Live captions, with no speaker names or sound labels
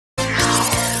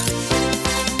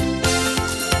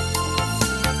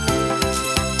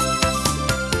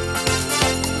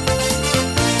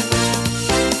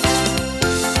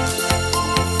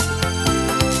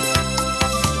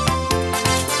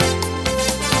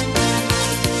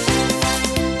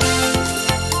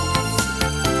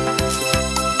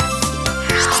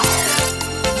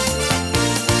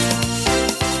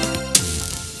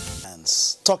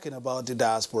talking about the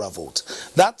diaspora vote.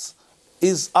 That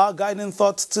is our guiding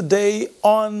thought today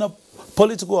on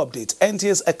Political Update,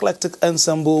 NTA's eclectic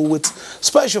ensemble with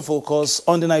special focus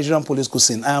on the Nigerian political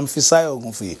scene. I am Fisai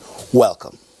Ogunfi.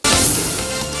 Welcome.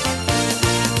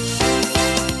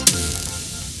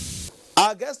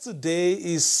 Our guest today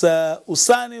is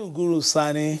Usani Uguru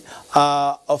Usani,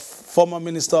 a former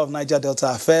Minister of Niger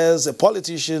Delta Affairs, a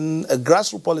politician, a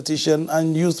grassroots politician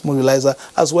and youth mobilizer,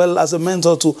 as well as a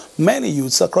mentor to many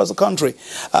youths across the country.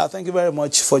 Thank you very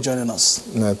much for joining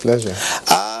us. My pleasure.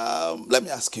 Let me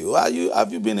ask you,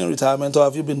 have you been in retirement, or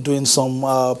have you been doing some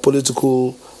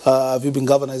political, have you been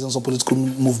galvanizing some political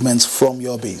movements from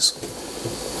your base?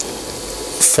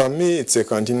 For me, it's a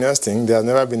continuous thing. There has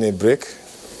never been a break.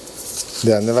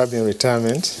 There has never been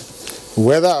retirement.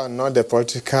 Whether or not the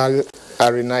political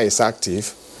arena is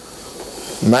active,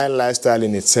 my lifestyle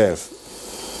in itself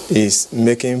is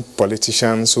making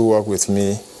politicians who work with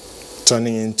me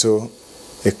turning into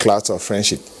a cloud of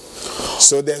friendship.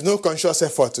 So there's no conscious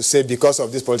effort to say because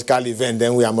of this political event,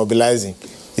 then we are mobilizing.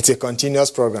 It's a continuous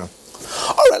program.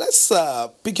 All right, let's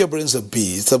pick your brains a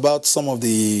bit about some of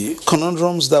the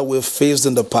conundrums that we've faced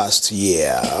in the past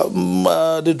year.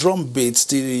 The drum beats,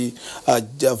 the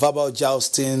verbal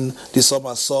jousting, the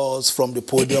somersaults from the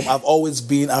podium have always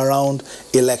been around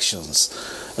elections.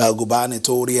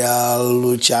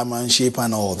 Gubernatorial, chairmanship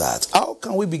and all that. How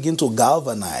can we begin to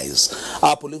galvanize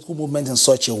our political movement in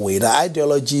such a way that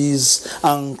ideologies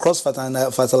and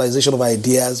cross-fertilization of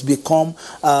ideas become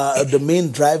the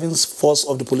main driving force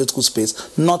of the political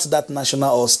space, not that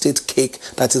national or state cake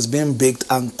that is being baked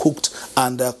and cooked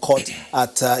and cut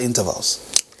at intervals?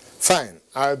 Fine.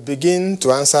 I'll begin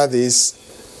to answer this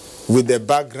with the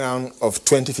background of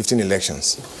 2015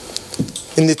 elections.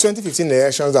 In the 2015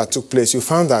 elections that took place, you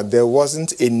found that there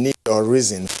wasn't a need or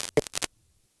reason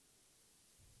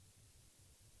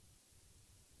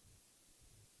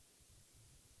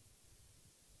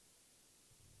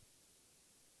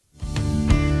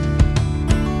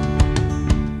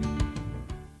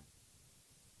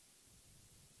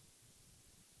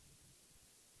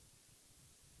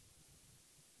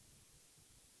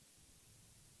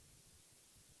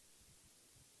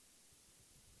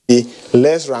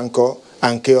less rancor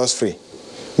and chaos-free.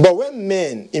 But when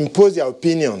men impose their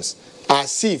opinions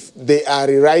as if they are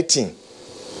rewriting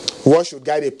what should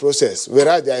guide a process,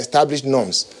 whereas they are established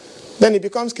norms, then it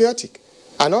becomes chaotic.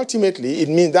 And ultimately, it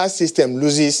means that system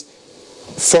loses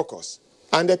focus.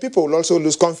 And the people will also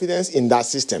lose confidence in that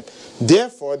system.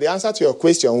 Therefore, the answer to your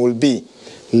question will be,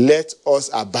 let us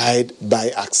abide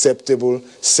by acceptable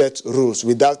set rules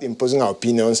without imposing our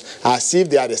opinions as if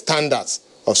they are the standards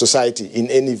of society in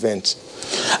any event.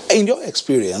 In your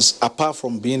experience, apart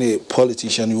from being a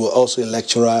politician, you were also a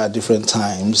lecturer at different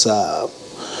times.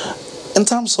 In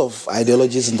terms of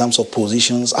ideologies, in terms of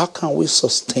positions, how can we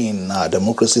sustain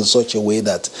democracy in such a way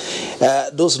that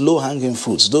those low-hanging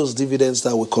fruits, those dividends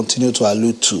that we continue to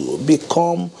allude to,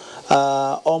 become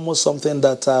almost something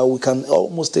that we can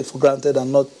almost take for granted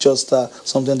and not just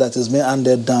something that is being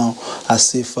handed down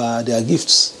as if they are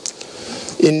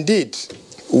gifts? Indeed.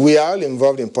 We are all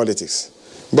involved in politics,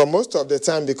 but most of the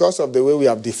time, because of the way we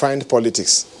have defined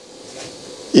politics,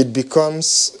 it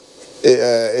becomes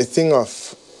a thing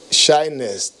of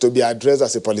shyness to be addressed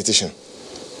as a politician.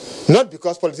 Not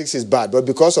because politics is bad, but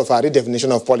because of our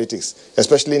redefinition of politics,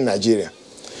 especially in Nigeria.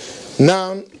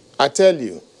 Now, I tell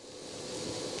you,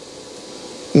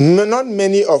 not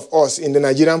many of us in the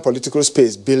Nigerian political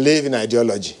space believe in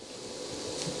ideology.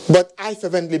 But I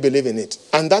fervently believe in it.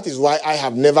 And that is why I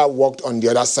have never walked on the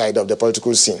other side of the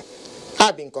political scene.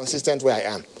 I've been consistent where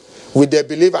I am, with the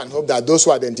belief and hope that those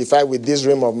who identify with this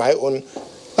realm of my own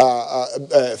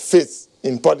faith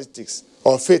in politics,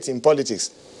 or faith in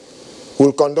politics,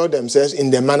 will conduct themselves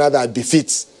in the manner that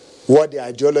befits what the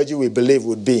ideology we believe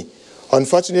would be.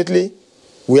 Unfortunately,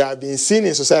 we have been seen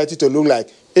in society to look like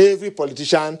every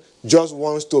politician just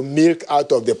wants to milk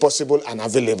out of the possible and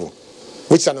available,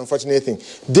 which is an unfortunate thing.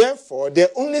 Therefore,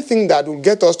 the only thing that will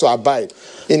get us to abide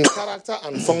in character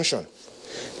and function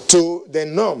to the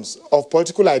norms of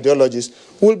political ideologies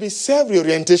will be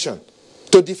self-reorientation,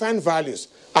 to define values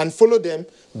and follow them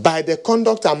by the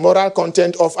conduct and moral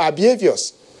content of our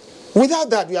behaviors. Without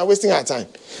that, we are wasting our time.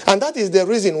 And that is the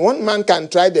reason one man can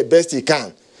try the best he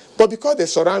can, but because the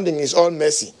surrounding is all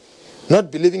messy,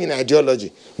 not believing in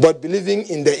ideology, but believing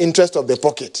in the interest of the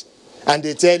pocket. And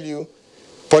they tell you,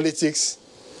 politics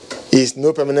is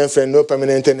no permanent friend, no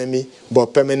permanent enemy,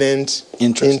 but permanent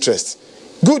interest.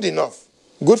 Good enough.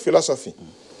 Good philosophy.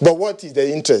 But what is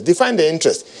the interest? Define the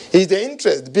interest. Is the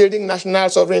interest building national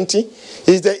sovereignty?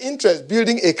 Is the interest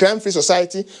building a crime-free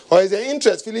society? Or is the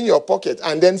interest filling your pocket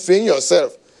and then freeing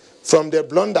yourself from the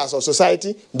blunders of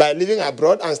society by living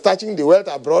abroad and starting the wealth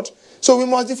abroad. So we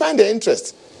must define the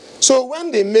interest. So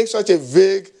when they make such a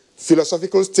vague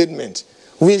philosophical statement,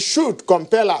 we should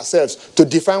compel ourselves to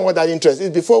define what that interest is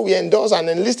before we endorse and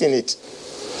enlist in it.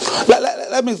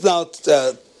 Let me now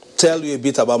tell you a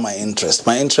bit about my interest.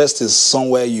 My interest is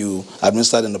somewhere you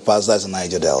administered in the past, that's in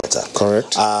Niger Delta.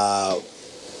 Correct.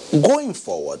 Going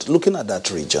forward, looking at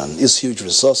that region, it's huge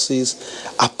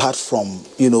resources, apart from,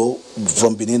 you know,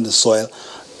 from beneath the soil.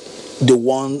 The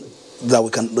one that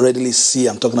we can readily see,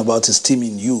 I'm talking about, is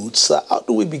teaming youths. How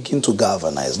do we begin to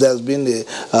galvanize? There's been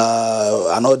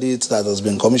an audit that has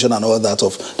been commissioned and all that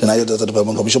of the Niger Delta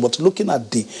Development Commission, but looking at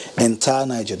the entire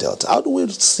Niger Delta, how do we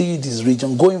see this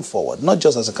region going forward, not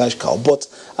just as a cash cow, but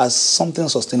as something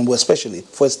sustainable, especially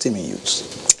for its teaming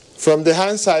youths? From the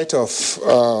hindsight of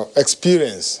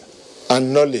experience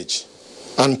and knowledge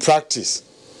and practice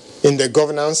in the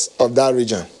governance of that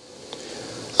region,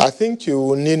 I think you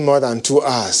will need more than 2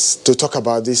 hours to talk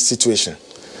about this situation.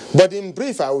 But in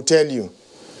brief, I will tell you,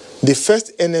 the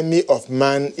first enemy of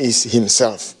man is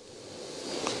himself.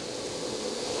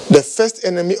 The first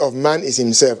enemy of man is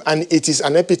himself, and it is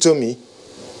an epitome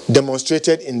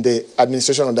demonstrated in the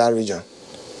administration of that region.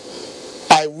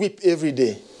 I weep every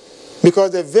day,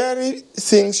 because the very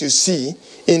things you see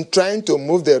in trying to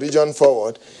move the region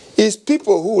forward is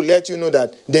people who will let you know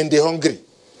that then they're hungry.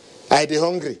 They're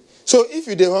hungry. So if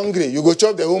you're hungry, you go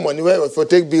chop the whole money where for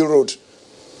take Bill Road.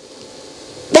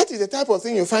 That is the type of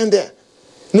thing you find there.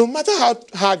 No matter how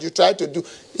hard you try to do,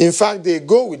 in fact, they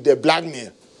go with the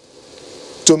blackmail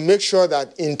to make sure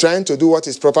that in trying to do what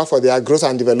is proper for their growth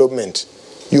and development,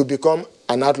 you become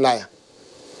an outlier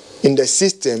in the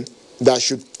system that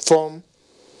should form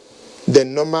the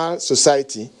normal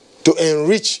society to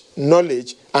enrich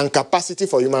knowledge and capacity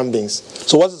for human beings.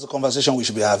 So what is the conversation we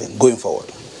should be having going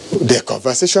forward? The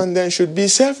conversation then should be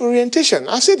self-orientation.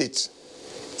 I've said it.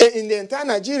 In the entire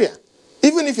Nigeria,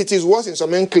 even if it is worse in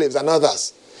some enclaves than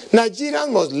others, Nigerians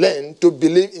must learn to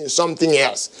believe in something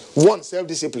else. 1,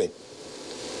 self-discipline.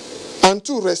 And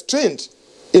 2, restraint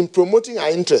in promoting our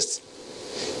interests.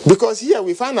 Because here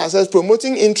we find ourselves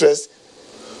promoting interests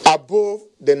above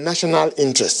the national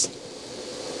interest.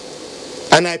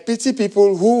 And I pity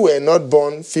people who were not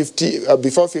born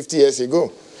before 50 years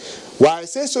ago. Why I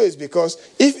say so is because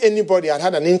if anybody had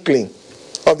had an inkling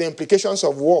of the implications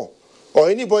of war, or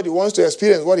anybody wants to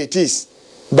experience what it is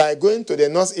by going to the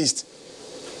northeast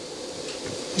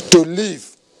to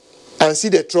live and see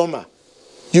the trauma,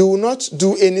 you will not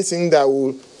do anything that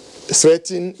will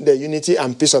threaten the unity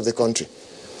and peace of the country.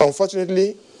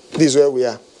 Unfortunately, this is where we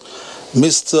are.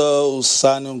 Mr.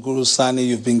 Usani Ngurusani,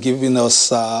 you've been giving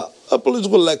us a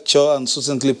political lecture, and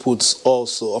succinctly put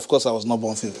also. Of course, I was not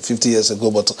born 50 years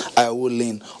ago, but I will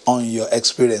lean on your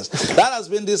experience. That has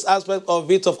been this aspect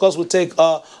of it. Of course, we'll take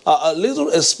a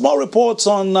small report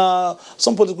on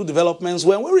some political developments.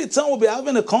 When we return, we'll be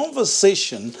having a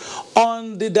conversation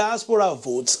on the diaspora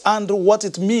votes and what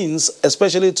it means,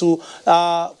 especially to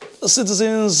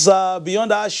citizens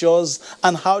beyond our shores,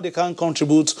 and how they can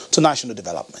contribute to national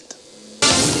development.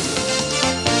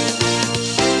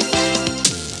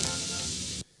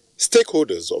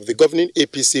 Stakeholders of the governing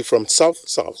APC from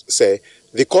South-South say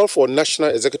the call for National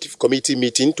Executive Committee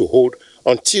meeting to hold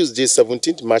on Tuesday,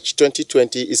 17th March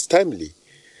 2020 is timely.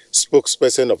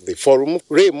 Spokesperson of the forum,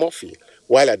 Ray Murphy,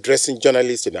 while addressing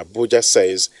journalists in Abuja,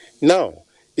 says now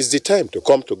is the time to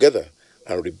come together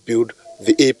and rebuild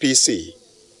the APC.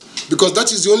 Because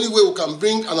that is the only way we can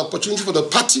bring an opportunity for the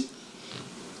party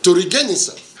to regain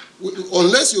itself.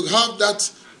 Unless you have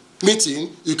that meeting,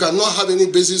 you cannot have any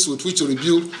basis with which to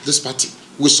rebuild this party.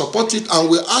 We support it, and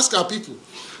we ask our people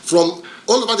from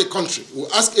all over the country, we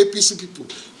ask APC people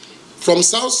from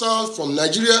South-South, from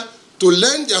Nigeria, to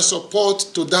lend their support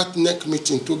to that next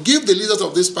meeting, to give the leaders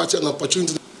of this party an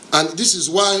opportunity. And this is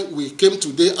why we came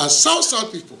today as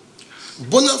South-South people,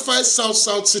 bona fide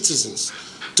South-South citizens,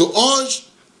 to urge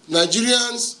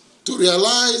Nigerians to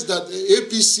realize that the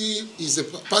APC is a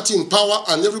party in power,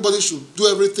 and everybody should do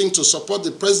everything to support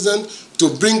the president to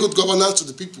bring good governance to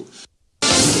the people.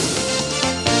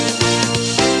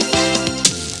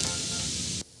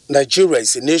 Nigeria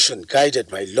is a nation guided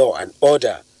by law and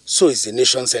order, so is the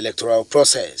nation's electoral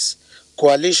process.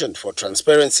 Coalition for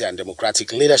Transparency and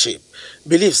Democratic Leadership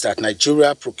believes that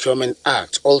Nigeria Procurement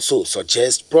Act also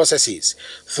suggests processes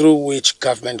through which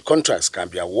government contracts can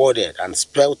be awarded and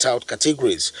spelled out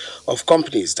categories of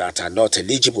companies that are not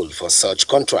eligible for such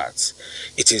contracts.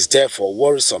 It is therefore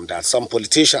worrisome that some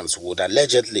politicians would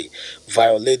allegedly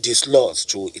violate these laws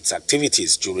through its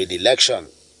activities during the election.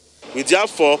 We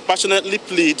therefore passionately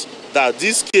plead that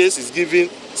this case is given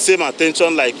same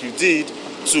attention like you did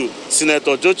to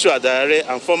Senator Joshua Adare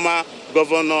and former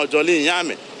Governor Jolly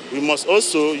Nyame. We must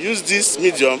also use this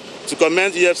medium to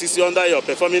commend EFCC under your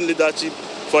performing leadership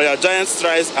for your giant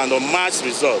strides and unmatched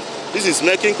results. This is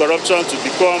making corruption to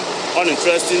become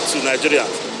uninteresting to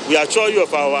Nigerians. We assure you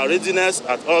of our readiness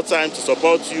at all times to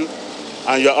support you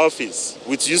and your office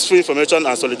with useful information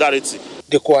and solidarity.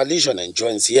 The coalition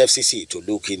enjoins the EFCC to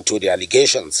look into the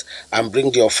allegations and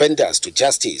bring the offenders to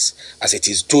justice, as it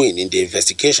is doing in the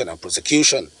investigation and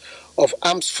prosecution of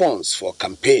arms funds for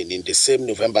campaign in the same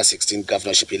November 16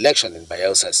 governorship election in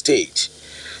Bayelsa State.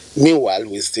 Meanwhile,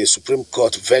 with the Supreme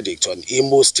Court verdict on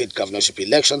Imo State governorship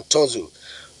election tussle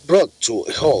brought to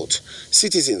a halt,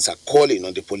 citizens are calling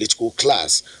on the political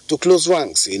class to close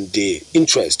ranks in the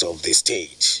interest of the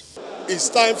state. It's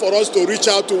time for us to reach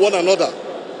out to one another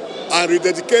and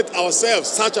rededicate ourselves,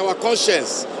 search our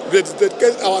conscience,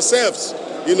 rededicate ourselves,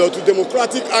 to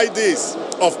democratic ideas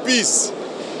of peace,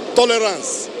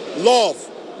 tolerance, love,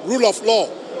 rule of law.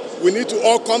 We need to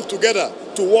all come together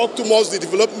to work towards the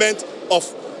development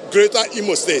of greater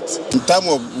Imo State. In terms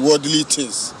of worldly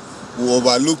things, we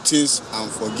overlook things and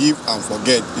forgive and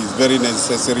forget. It's very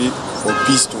necessary for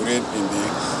peace to reign in the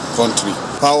country.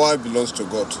 Power belongs to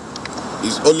God.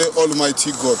 It's only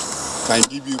Almighty God can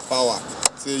give you power.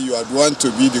 Say you are the one to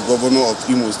be the governor of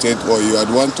Imo State, or you are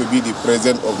the one to be the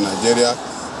president of Nigeria,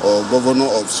 or governor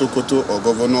of Sokoto, or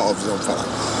governor of Zamfara.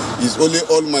 It's only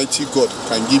Almighty God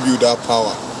can give you that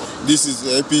power. This is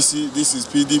APC, this is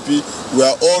PDP. We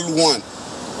are all one.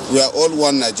 We are all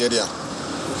one Nigeria.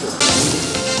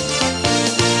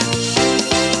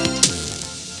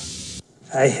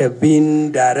 I have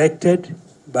been directed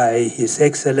by His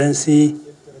Excellency,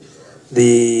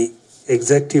 the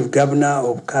Executive Governor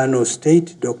of Kano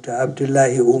State, Dr.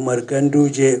 Abdullahi Umar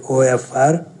Ganduje,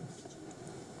 OFR,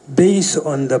 based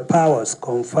on the powers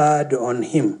conferred on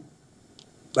him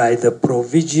by the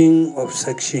provision of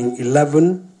Section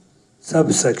 11,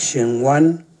 subsection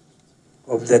 1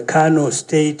 of the Kano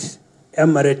State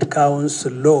Emirate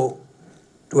Council Law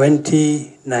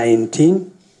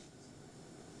 2019,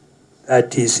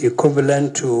 that is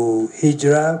equivalent to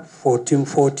Hijrah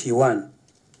 1441,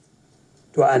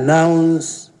 to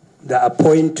announce the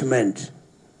appointment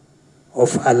of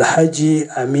Alhaji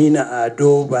Amina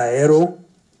Ado Bayero,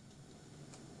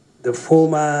 the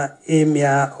former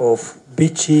Emir of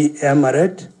Bichi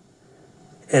Emirate,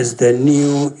 as the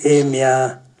new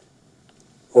Emir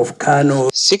of Kano.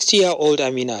 60-year-old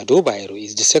Amina Ado Bayero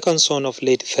is the second son of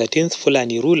late 13th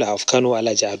Fulani ruler of Kano,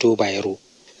 Alhaji Ado Bayero.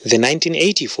 The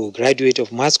 1984 graduate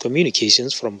of Mass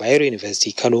Communications from Bayero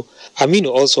University, Kano,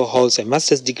 Aminu also holds a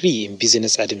master's degree in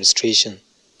business administration.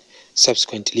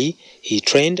 Subsequently, he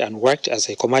trained and worked as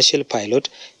a commercial pilot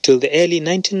till the early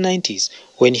 1990s,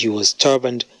 when he was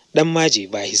turbaned Dammaji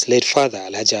by his late father,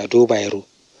 Alhaji Ado Bayero.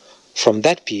 From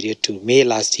that period to May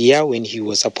last year, when he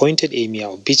was appointed Emir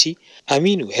of Bichi,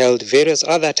 Aminu held various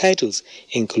other titles,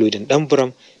 including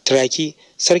Damburam, Traki,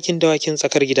 Sarkin Dawakin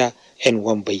Sakargida, and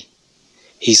Wambai.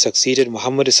 He succeeded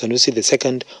Muhammad Sanusi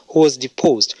II, who was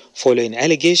deposed following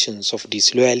allegations of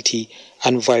disloyalty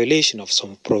and violation of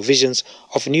some provisions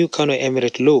of new Kano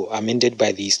Emirate law amended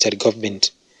by the state government.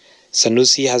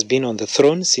 Sanusi has been on the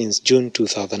throne since June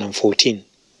 2014.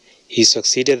 He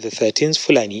succeeded the 13th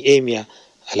Fulani Emir,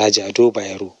 Alhaji Ado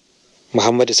Bayero.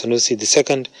 Muhammad Sanusi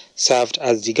II served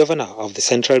as the governor of the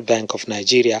Central Bank of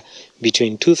Nigeria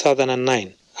between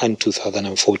 2009 and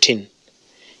 2014.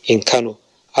 In Kano,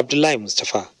 Abdullahi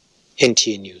Mustafa,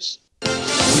 NTA News.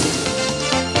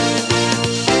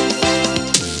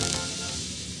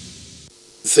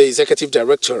 The Executive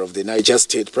Director of the Niger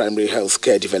State Primary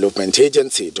Healthcare Development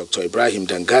Agency, Dr. Ibrahim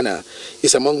Dangana,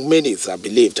 is among many that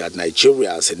believe that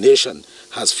Nigeria as a nation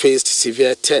has faced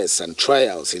severe tests and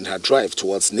trials in her drive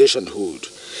towards nationhood.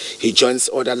 He joins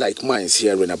other like minds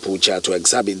here in Abuja to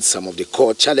examine some of the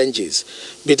core challenges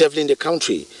bedeviling the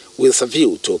country, with a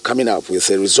view to coming up with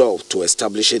a resolve to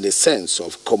establishing a sense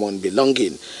of common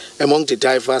belonging among the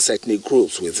diverse ethnic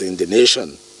groups within the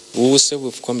nation. We will say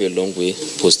we've come a long way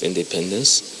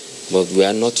post-independence, but we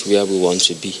are not where we want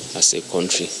to be as a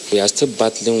country. We are still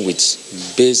battling with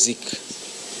basic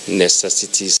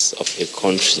necessities of a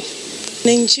country.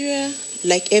 Nigeria,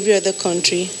 like every other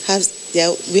country,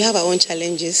 we have our own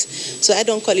challenges. So I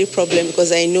don't call it a problem,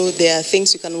 because I know there are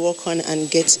things you can work on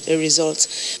and get a result.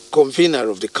 Convener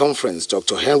of the conference,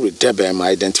 Dr. Henry Debem,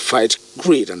 identified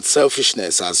greed and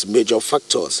selfishness as major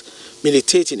factors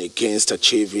militating against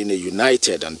achieving a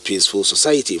united and peaceful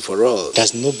society for all.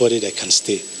 There's nobody that can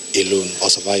stay alone or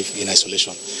survive in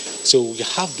isolation. So we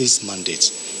have this mandate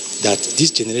that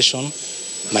this generation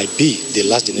might be the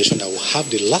last generation that will have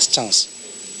the last chance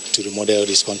to remodel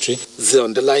this country. The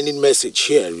underlining message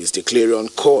here is the clarion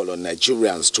call on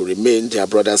Nigerians to remain their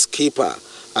brother's keeper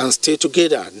and stay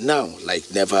together now like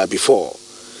never before.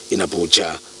 In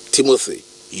Abuja, Timothy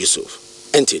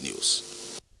Yusuf, NTA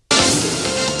News.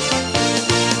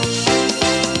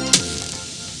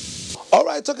 All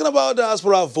right, talking about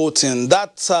diaspora voting,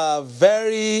 that's a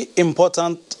very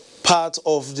important part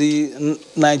of the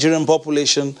Nigerian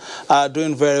population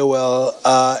doing very well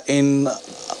in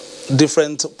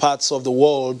different parts of the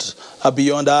world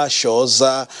beyond our shores.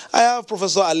 I have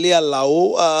Professor Alia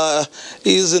Lau,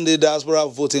 he's in the Diaspora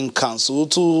Voting Council,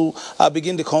 to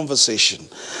begin the conversation.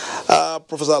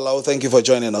 Professor Lau, thank you for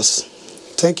joining us.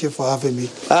 Thank you for having me.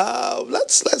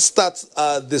 Let's start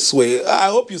this way. I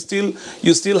hope you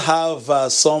still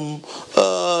have some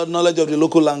knowledge of the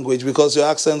local language, because your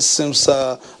accent seems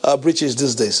British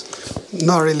these days.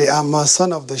 Not really. I'm a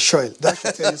son of the soil. That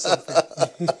should tell you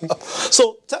something.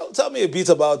 So tell me a bit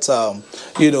about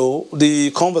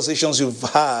the conversations you've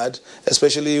had,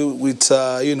 especially with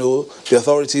the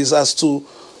authorities, as to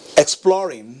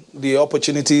exploring the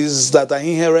opportunities that are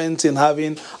inherent in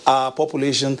having our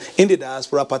population in the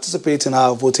diaspora participate in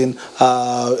our voting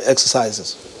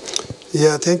exercises.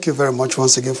 Yeah, thank you very much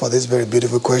once again for this very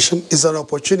beautiful question. It's an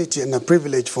opportunity and a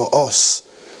privilege for us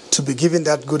to be given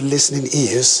that good listening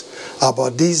ears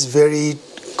about these very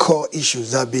core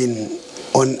issues that have been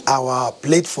on our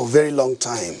plate for a very long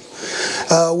time.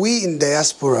 We in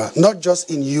diaspora, not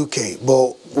just in UK,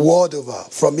 but world over,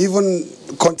 from even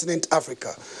continent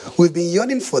Africa, we've been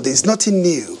yearning for this, nothing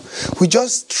new. We're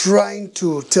just trying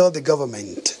to tell the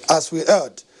government, as we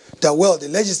heard, that, well, the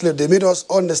legislature, they made us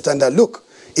understand that, look,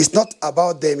 it's not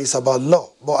about them, it's about law.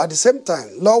 But at the same time,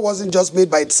 law wasn't just made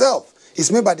by itself.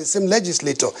 It's made by the same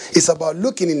legislator. It's about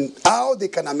looking in how they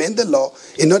can amend the law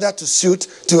in order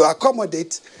to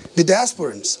accommodate the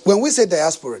diasporans. When we say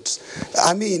diasporans,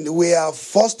 I mean we are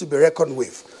forced to be reckoned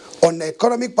with. On the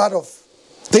economic part of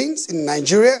things in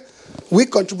Nigeria, we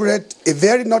contributed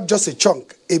not just a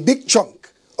chunk, a big chunk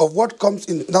of what comes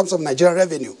in terms of Nigerian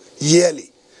revenue yearly.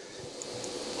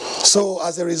 So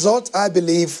as a result, I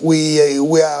believe we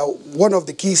are one of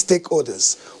the key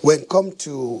stakeholders when it comes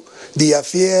to the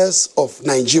affairs of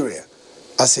Nigeria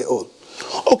as a whole.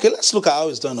 Okay, let's look at how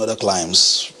it's done in other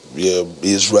climes,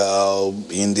 Israel,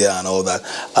 India, and all that.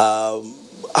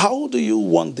 How do you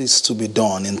want this to be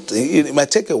done? It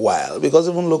might take a while, because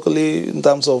even locally, in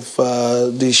terms of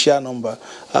the share number,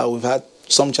 we've had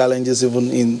some challenges even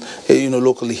in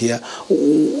locally here.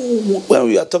 When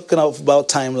we are talking about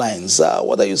timelines,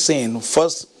 what are you saying?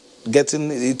 First,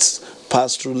 getting it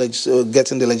passed through,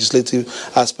 getting the legislative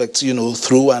aspects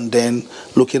through, and then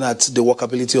looking at the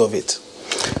workability of it.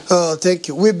 Thank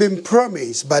you. We've been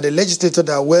promised by the legislature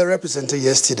that were represented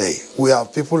yesterday. We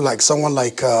have people like someone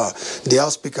like the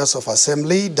House Speakers of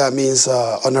Assembly, that means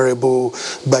Honorable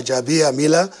Bajabi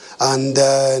Amila,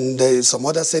 and some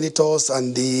other senators,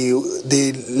 and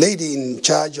the lady in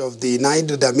charge of the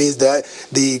NIDU, that means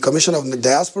the Commission of the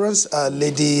Diasporans,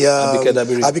 Lady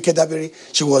Abike Dabiri.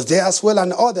 She was there as well,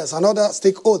 and others, and other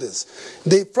stakeholders.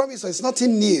 They promised us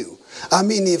nothing new. I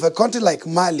mean, if a country like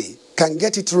Mali can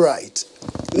get it right,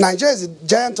 Nigeria is a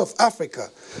giant of Africa,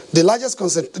 the largest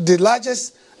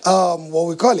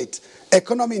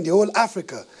economy in the whole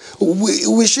Africa.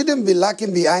 We shouldn't be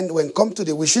lacking behind when it comes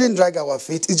to we shouldn't drag our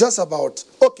feet. It's just about,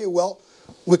 okay, well,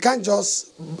 we can't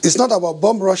just, it's not about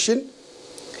bomb rushing.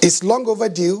 It's long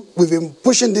overdue. We've been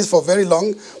pushing this for very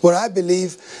long, but I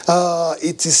believe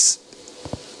it is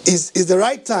the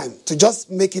right time to just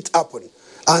make it happen.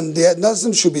 And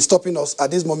nothing should be stopping us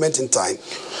at this moment in time.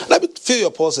 Let me feel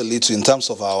your pulse a little in terms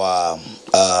of our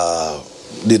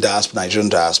the Nigerian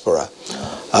diaspora.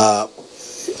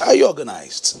 Are you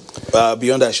organized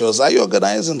beyond our shores? Are you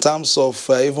organized in terms of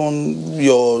even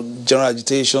your general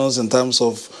agitations, in terms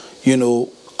of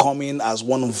coming as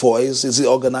one voice? Is it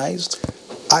organized?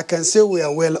 I can say we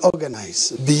are well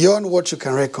organized beyond what you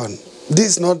can reckon. This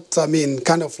is not, I mean,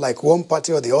 kind of like one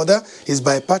party or the other. It's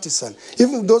bipartisan.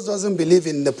 Even those who doesn't believe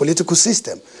in the political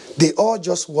system, they all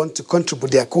just want to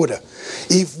contribute their quota.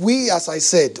 If we, as I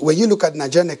said, when you look at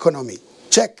Nigerian economy,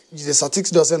 check, the statistics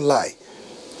doesn't lie.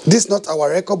 This is not our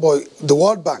record, but the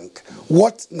World Bank,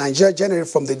 what Nigeria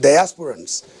generates from the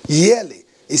diasporans yearly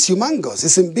is humongous.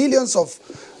 It's in billions of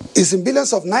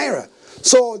naira.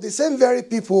 So the same very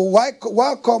people, why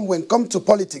come when it comes to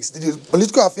politics, the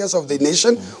political affairs of the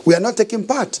nation, we are not taking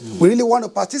part. We really want to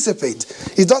participate.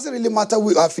 It doesn't really matter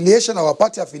with affiliation, our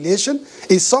party affiliation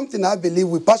is something I believe,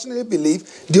 we passionately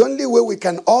believe, the only way we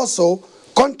can also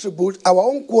contribute our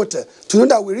own quota to know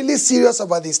that we're really serious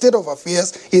about the state of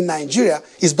affairs in Nigeria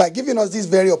is by giving us this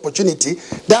very opportunity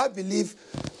that I believe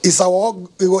is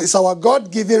our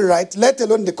God-given right, let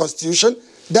alone the Constitution,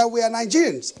 that we are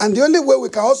Nigerians. And the only way we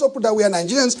can also prove that we are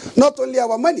Nigerians, not only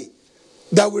our money,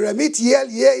 that we remit year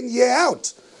in, year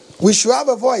out. We should have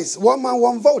a voice, one man,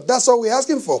 one vote. That's all we're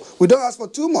asking for. We don't ask for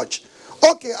too much.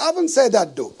 Okay, I haven't said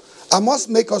that though. I must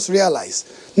make us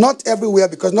realize, not everywhere,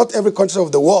 because not every country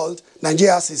of the world,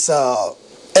 Nigeria has its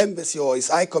embassy or its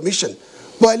high commission.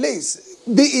 But at least,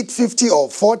 be it 50 or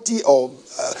 40 or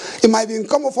it might be in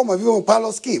common form of even a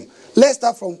pilot scheme. Let's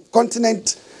start from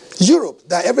continent Europe,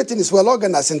 that everything is well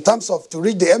organized in terms of to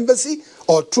reach the embassy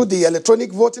or through the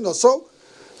electronic voting or so.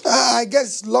 I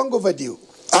guess long overdue.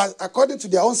 According to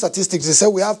their own statistics, they say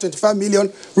we have 25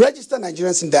 million registered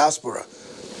Nigerians in diaspora.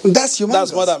 That's humongous.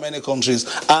 That's more than many countries.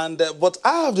 And but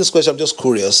I have this question. I'm just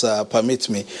curious. Permit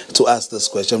me to ask this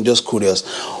question. I'm just curious.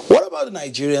 What about the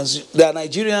Nigerians? There are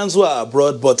Nigerians who are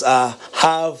abroad but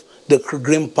have the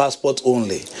green passport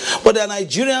only. But there are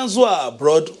Nigerians who are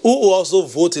abroad who also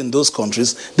vote in those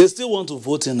countries. They still want to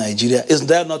vote in Nigeria. Is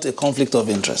there not a conflict of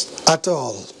interest? At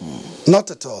all.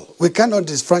 Not at all. We cannot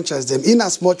disfranchise them in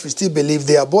as much we still believe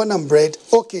they are born and bred.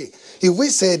 Okay, if we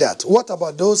say that, what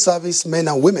about those servicemen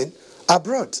and women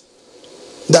abroad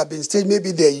that have been staged?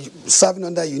 Maybe they're serving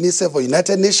under UNICEF or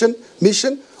United Nations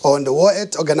mission or on the World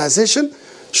Health Organization.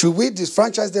 Should we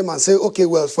disfranchise them and say, okay,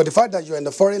 well, for the fact that you're in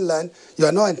the foreign land, you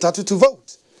are not entitled to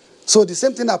vote? So the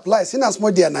same thing applies. In as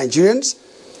much they are Nigerians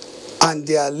and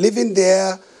they are living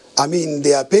there, I mean,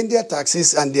 they are paying their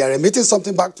taxes and they are remitting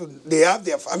something back to, they have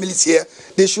their families here,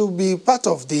 they should be part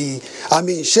of the, I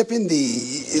mean, shaping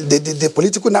the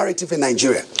political narrative in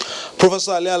Nigeria.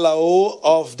 Professor Ali Alao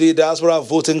of the Diaspora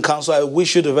Voting Council, I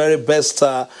wish you the very best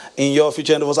in your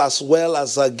future endeavors as well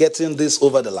as getting this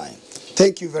over the line.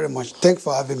 Thank you very much. Thanks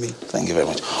for having me. Thank you very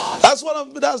much.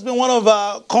 That's been one of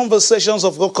our conversations,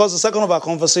 of course, the second of our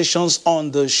conversations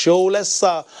on the show. Let's,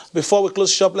 before we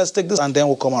close shop, let's take this and then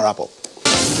we'll come and wrap up.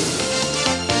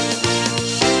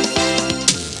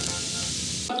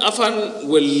 AFAN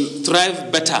will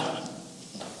thrive better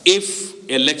if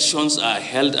elections are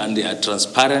held and they are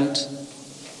transparent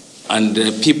and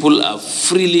people are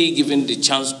freely given the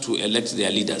chance to elect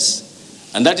their leaders.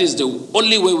 And that is the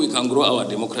only way we can grow our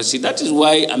democracy. That is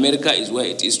why America is where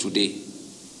it is today.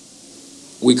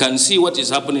 We can see what is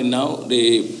happening now.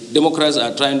 The Democrats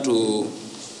are trying to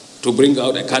bring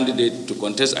out a candidate to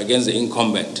contest against the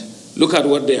incumbent. Look at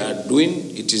what they are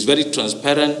doing. It is very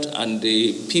transparent and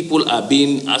the people are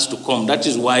being asked to come. That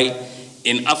is why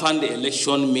in AFAN the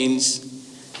election means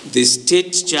the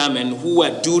state chairmen who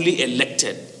are duly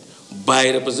elected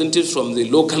by representatives from the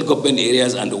local government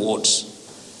areas and the wards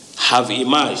have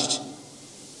emerged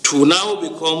to now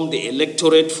become the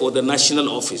electorate for the national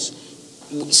office.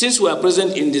 Since we are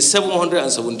present in the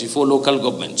 774 local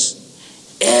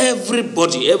governments,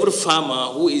 everybody, every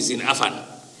farmer who is in AFAN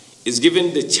is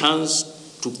given the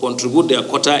chance to contribute their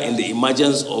quota in the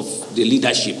emergence of the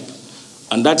leadership.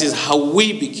 And that is how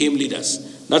we became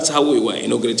leaders. That's how we were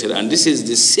inaugurated. And this is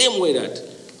the same way that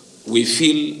we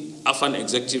feel AFAN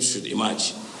executives should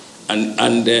emerge. And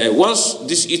once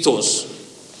this ethos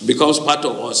becomes part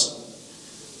of us,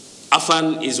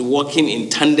 AFAN is working in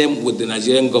tandem with the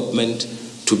Nigerian government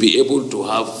to be able to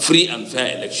have free and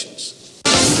fair elections.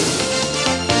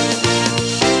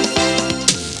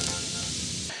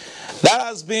 That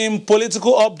has been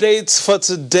political updates for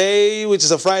today, which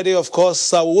is a Friday, of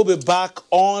course. We'll be back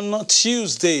on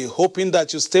Tuesday, hoping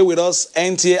that you stay with us.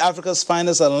 NTA, Africa's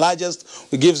finest and largest,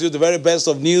 who gives you the very best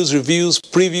of news, reviews,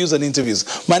 previews, and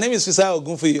interviews. My name is Fisai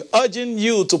Ogunfuyi, urging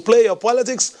you to play your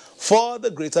politics for the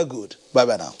greater good.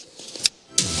 Bye-bye now.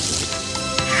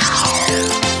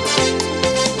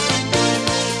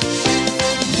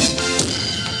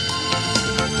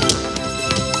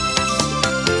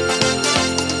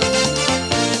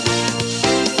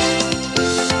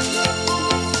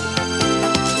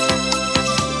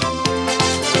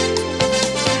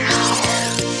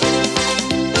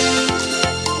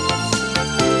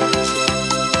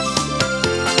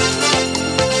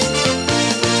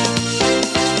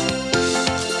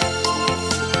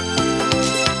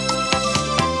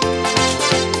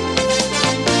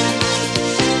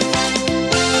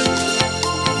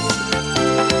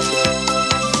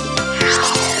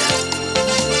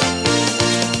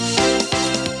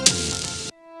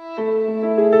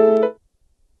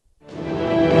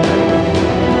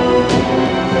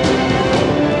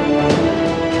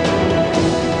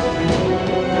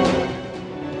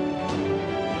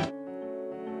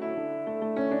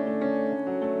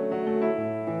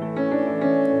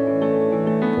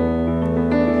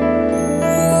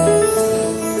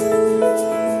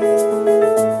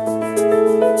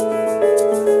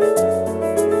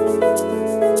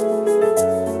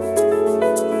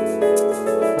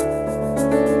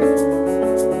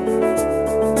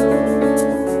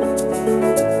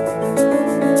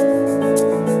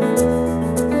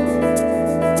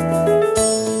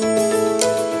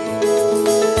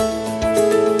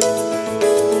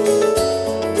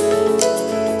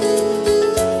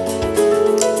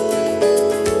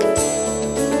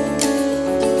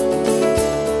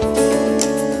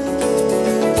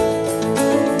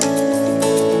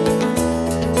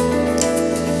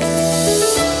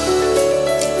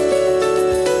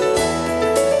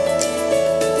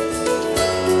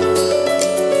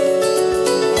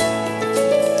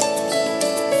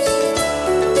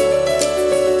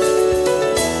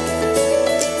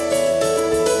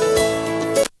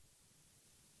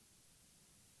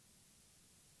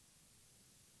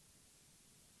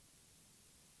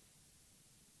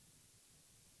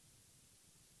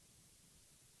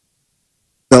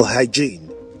 Well,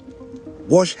 hygiene.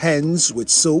 Wash hands with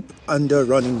soap under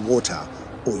running water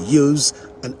or use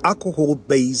an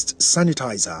alcohol-based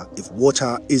sanitizer if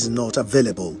water is not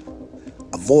available.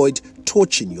 Avoid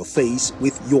touching your face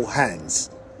with your hands.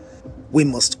 We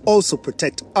must also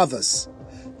protect others.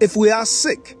 If we are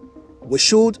sick, we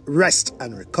should rest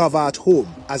and recover at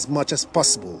home as much as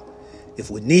possible. If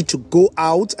we need to go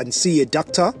out and see a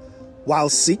doctor while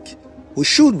sick, we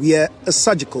should wear a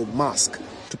surgical mask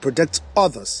to protect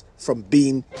others from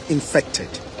being infected.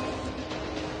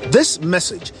 This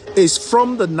message is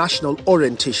from the National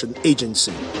Orientation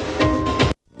Agency.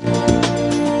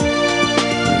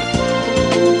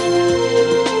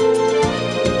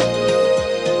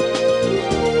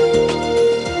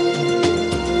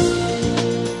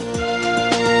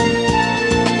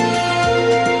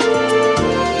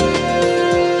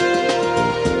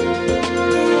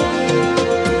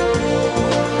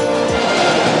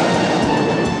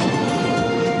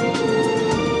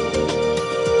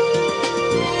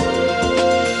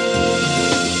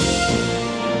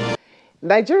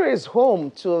 Nigeria is home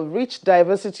to a rich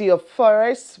diversity of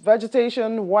forests,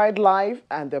 vegetation, wildlife,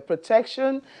 and their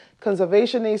protection.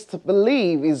 Conservationists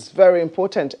believe is very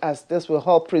important as this will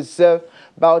help preserve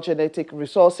biogenetic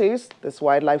resources, this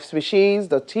wildlife species,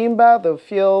 the timber, the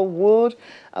fuel, wood,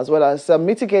 as well as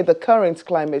mitigate the current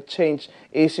climate change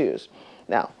issues.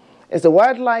 Now, is the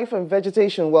wildlife and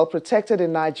vegetation well protected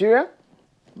in Nigeria?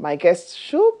 My guest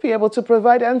should be able to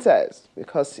provide answers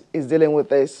because he's dealing with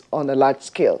this on a large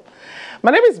scale.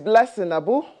 My name is Blessing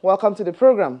Abu. Welcome to the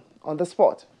program On the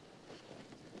Spot.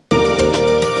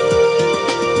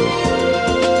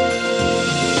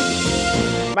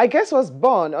 My guest was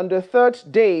born on the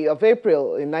 3rd day of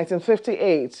April in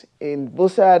 1958 in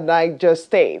Abuja, Niger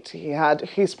State. He had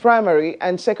his primary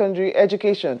and secondary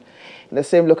education in the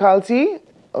same locality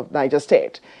of Niger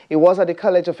State. He was at the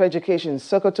College of Education,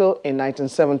 Sokoto, in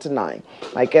 1979.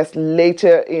 My guest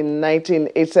later in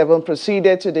 1987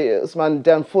 proceeded to the Usman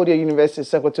Dan Fodio University,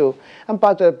 Sokoto, and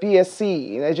backed a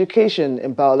BSc in Education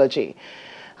in Biology,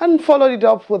 and followed it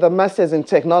up with a Master's in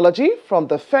Technology from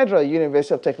the Federal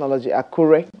University of Technology,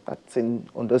 Akure, that's in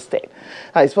Ondo State.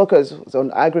 His focus was on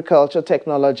agriculture,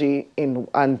 technology, and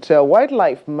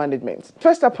wildlife management.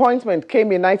 First appointment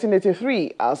came in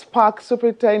 1983 as Park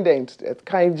Superintendent at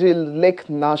Kainji Lake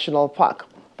National Park.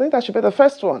 I think that should be the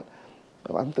first one.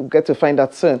 I'll get to find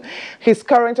out soon. His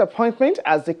current appointment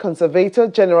as the Conservator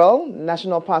General,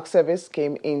 National Park Service,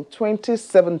 came in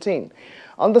 2017.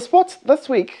 On the spot this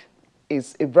week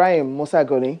is Ibrahim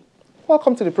Musagoni.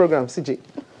 Welcome to the program, CJ.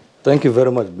 Thank you very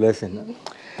much, Blessing,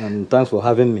 and thanks for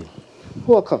having me.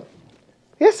 Welcome.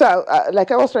 Yes, sir.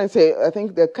 Like I was trying to say, I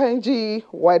think the Kainji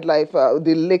Wildlife,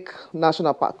 the Lake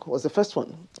National Park was the first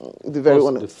one.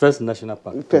 The first national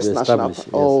park. First national park.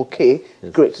 Yes. Okay,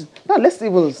 yes. Great. Now let's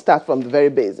even start from the very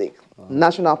basic.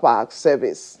 National Park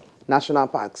Service, National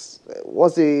Parks.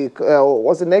 What's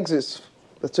the nexus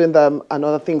between them and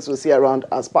other things we see around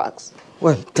as parks?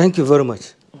 Well, thank you very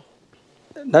much.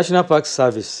 National Park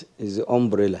Service is the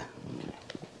umbrella.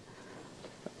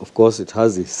 Of course, it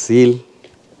has a seal,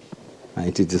 and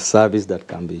it is a service that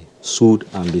can be sued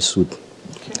and be sued.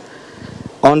 Okay.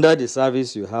 Under the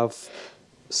service, you have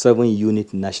 7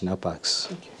 unit national parks.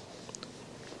 Okay.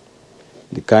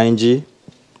 The Kainji,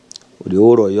 the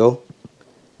Oroyo,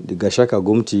 the Gashaka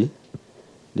Gumti,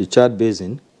 the Chad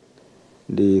Basin,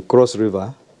 the Cross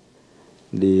River,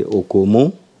 the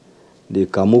Okomo, the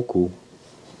Kamuku,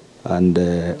 and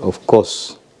of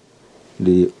course,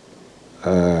 the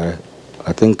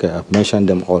I think I've mentioned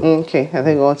them all. Okay, I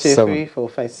think 1, 2, 3, 4,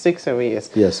 5, 6, 7 years.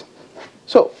 Yes.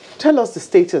 So tell us the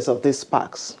status of these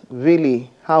parks. Really,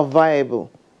 how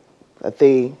viable are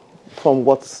they from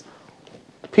what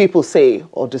people say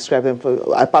or describe them for,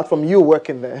 apart from you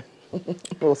working there?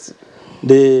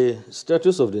 The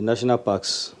status of the national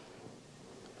parks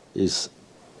is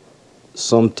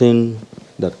something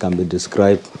that can be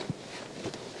described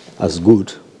as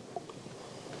good,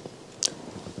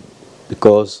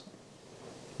 because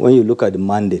when you look at the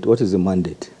mandate, what is the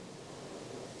mandate?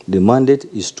 The mandate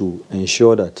is to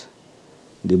ensure that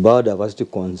the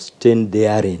biodiversity contained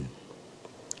therein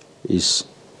is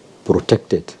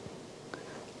protected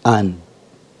and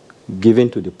given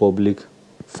to the public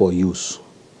for use.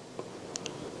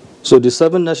 So the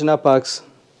 7 national parks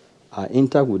are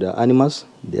intact with the animals.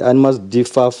 The animals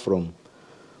differ from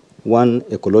one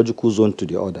ecological zone to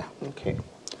the other. Okay.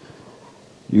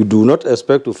 You do not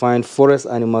expect to find forest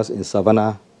animals in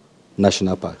savanna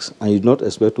national parks, and you do not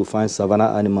expect to find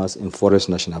savanna animals in forest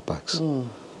national parks. Mm.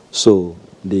 So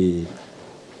the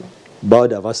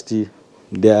biodiversity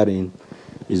therein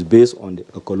is based on the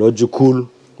ecological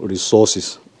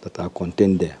resources that are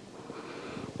contained there.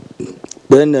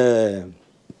 Then,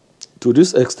 to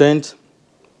this extent,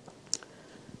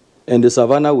 in the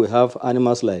savannah, we have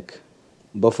animals like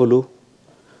buffalo.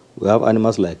 We have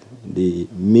animals like the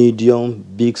medium,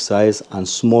 big size, and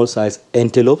small size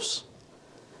antelopes.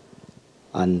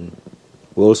 And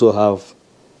we also have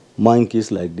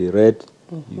monkeys like the red,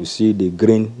 you see, the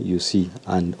green, you see,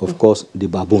 and of course, the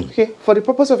baboon. Okay, for the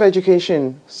purpose of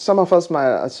education, some of us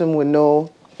might assume we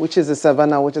know which is the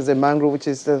savannah, which is the mangrove, which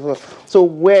is the... So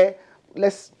where,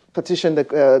 let's petition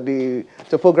the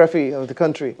topography of the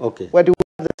country. Okay. Where do we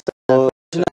have the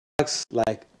national parks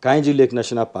like Kainji Lake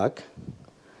National Park,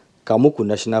 Kamuku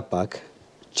National Park,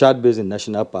 Chad Basin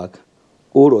National Park,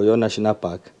 Old Oyo National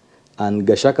Park, and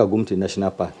Gashaka Gumti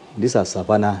National Park. These are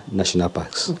savanna national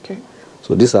parks. Okay.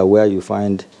 So these are where you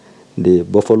find the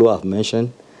buffalo I've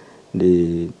mentioned,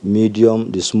 the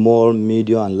medium, the small,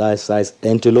 medium, and large size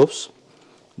antelopes,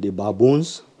 the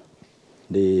baboons,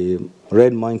 the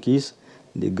red monkeys,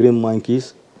 the green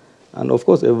monkeys, and of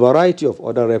course a variety of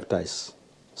other reptiles,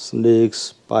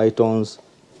 snakes, pythons,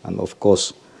 and of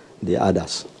course the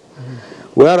others.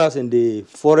 Whereas in the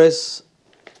forest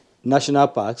national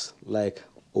parks like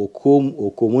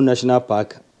Okomu National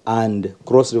Park and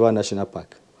Cross River National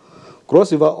Park.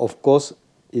 Cross River, of course,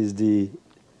 is the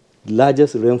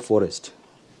largest rainforest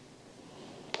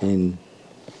in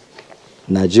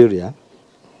Nigeria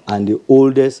and the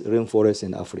oldest rainforest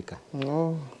in Africa.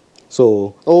 Oh.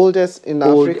 So oldest in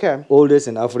Africa. Oldest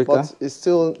in Africa. But it's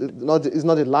still not. It's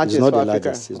not the largest. It's not for the Africa.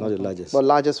 largest. It's not the largest. But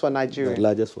largest for Nigeria. The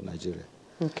largest for Nigeria.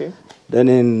 Okay.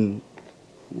 Then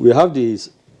we have these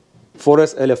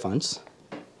forest elephants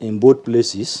in both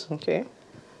places. Okay.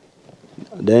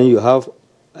 Then you have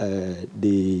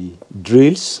the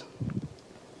drills,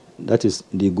 that is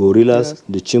the gorillas, yes,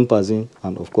 the chimpanzee,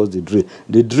 and of course the drill.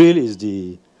 The drill is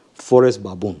the forest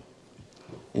baboon.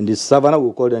 In the savannah,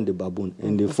 we call them the baboon.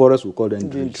 In the forest, we call them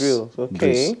drills. Drills, okay.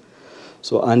 Drills.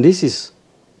 So, and this is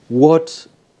what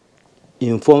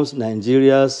informs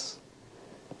Nigeria's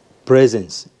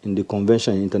presence in the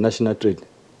Convention on International Trade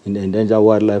in the endangered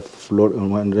wildlife,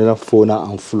 fauna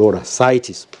and flora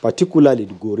CITES, particularly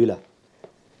the gorilla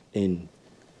in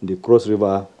the Cross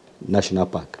River National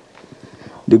Park.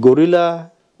 The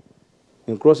gorilla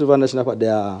in Cross River National Park, they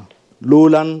are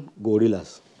lowland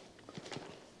gorillas.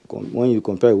 When you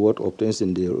compare what obtains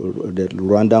in the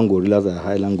Rwandan gorillas and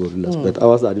highland gorillas, but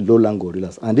ours are the lowland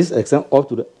gorillas. And this extends up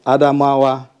to the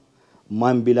Adamawa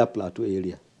Mambila Plateau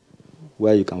area,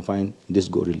 where you can find this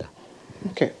gorilla.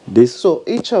 Okay. So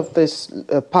each of these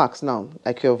parks now,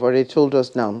 like you've already told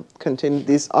us now, contain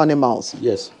these animals.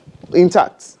 Yes.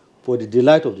 Intact. For the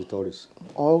delight of the tourists.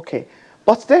 Okay.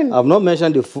 But then... I've not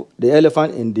mentioned the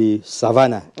elephant in the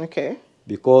savannah. Okay.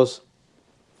 Because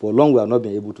for long we have not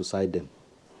been able to sight them.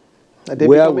 Are they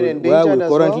where becoming endangered we as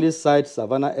currently well? sight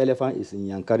savannah elephant is in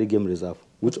Yankari Game Reserve,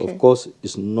 which Okay. of course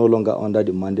is no longer under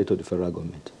the mandate of the federal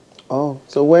government. Oh,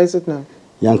 so where is it now?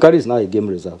 Yankari is now a game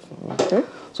reserve. Okay.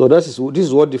 So this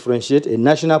is what differentiates a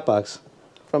national park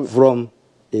from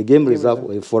a game reserve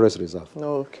or a forest reserve.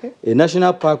 Okay. A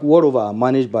national park, moreover, are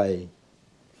managed by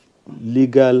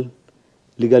legally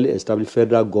established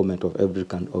federal government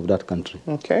of that country.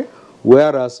 Okay.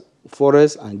 Whereas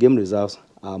forests and game reserves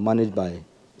are managed by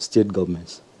state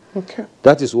governments. Okay.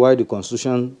 That is why the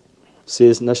Constitution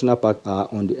says national parks are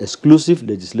on the exclusive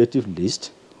legislative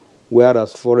list,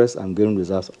 whereas forests and game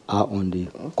reserves are on the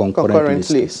concurrent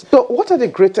list. So what are the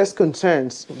greatest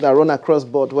concerns that run across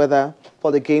board, whether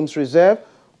for the games reserve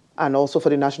and also for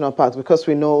the national parks? Because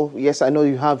we know, yes, I know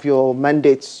you have your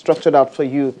mandate structured out for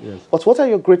you, yes, but what are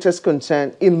your greatest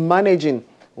concerns in managing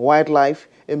wildlife,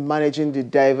 in managing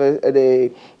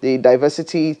the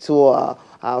diversity to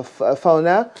our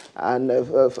fauna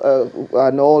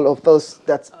and all of those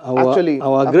that actually...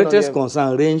 Our greatest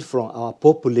concern range from our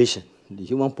population, the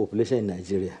human population in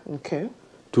Nigeria, okay,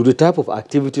 to the type of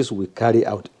activities we carry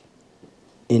out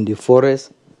in the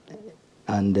forest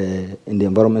and in the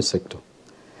environment sector.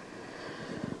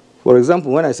 For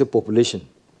example, when I say population,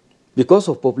 because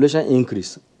of population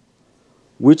increase,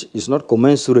 which is not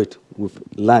commensurate with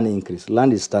land increase,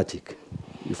 land is static,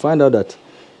 you find out that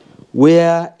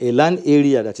where a land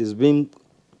area that is being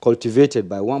cultivated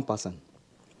by one person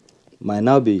might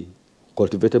now be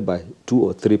cultivated by 2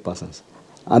 or 3 persons.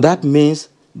 And that means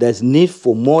there's need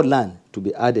for more land to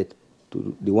be added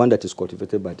to the one that is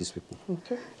cultivated by these people.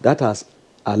 Okay. That has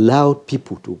allowed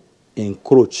people to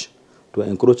encroach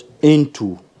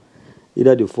into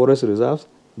either the forest reserves,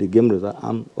 the game reserve,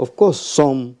 and of course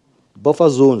some buffer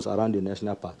zones around the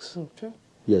national parks. Okay.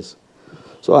 Yes.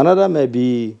 So another may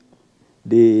be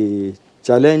the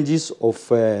challenges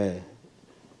of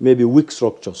maybe weak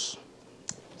structures.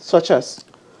 Such as?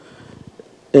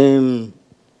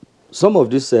 Some of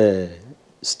these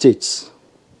states,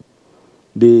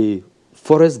 the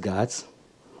forest guards,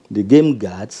 the game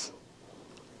guards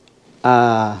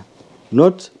are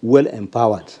not well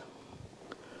empowered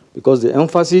because the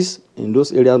emphasis in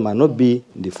those areas might not be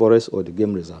the forest or the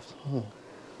game reserves.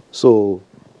 So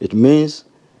it means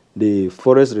the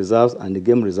forest reserves and the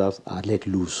game reserves are let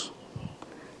loose.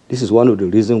 This is one of the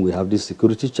reasons we have these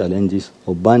security challenges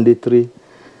of banditry,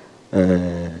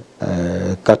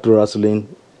 cattle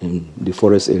rustling in the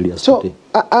forest areas today.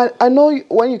 I know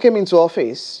when you came into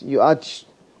office, you had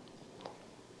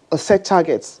a set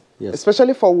targets, yes,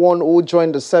 especially for one who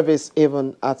joined the service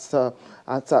even at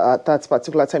that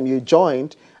particular time you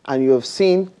joined, and you have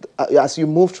seen, as you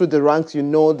move through the ranks, you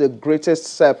know the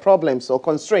greatest problems or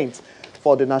constraints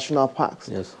for the national parks.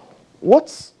 Yes.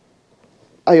 What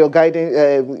are your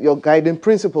guiding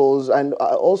principles, and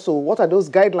also what are those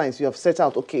guidelines you have set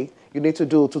out, okay, you need to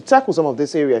do to tackle some of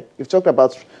this area? You've talked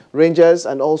about rangers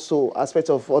and also aspects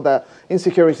of other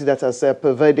insecurity that has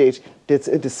pervaded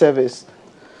the service.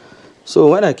 So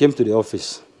when I came to the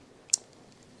office,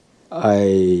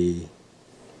 I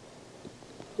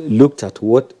looked at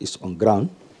what is on ground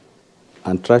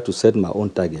and tried to set my own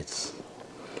targets.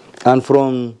 And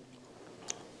from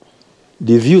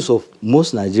the views of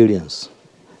most Nigerians,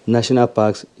 national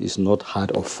parks is not heard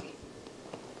of.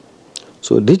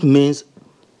 So this means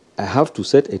I have to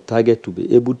set a target to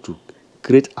be able to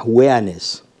create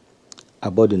awareness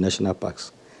about the national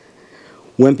parks.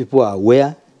 When people are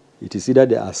aware, it is either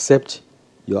they accept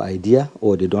your idea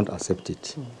or they don't accept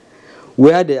it.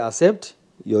 Where they accept,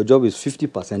 your job is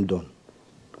 50% done.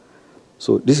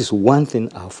 So this is one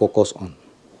thing I focus on.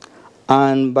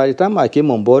 And by the time I came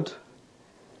on board,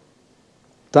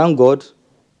 thank God,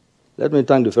 let me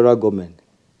thank the federal government.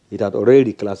 It had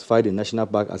already reclassified the national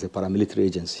park as a paramilitary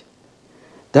agency.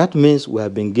 That means we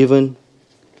have been given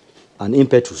an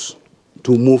impetus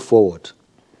to move forward.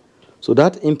 So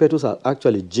that impetus has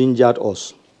actually gingered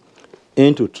us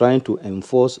into trying to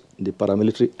enforce the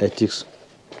paramilitary ethics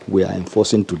we are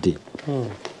enforcing today.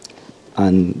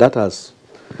 And that has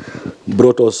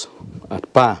brought us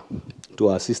at par to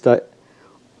our sister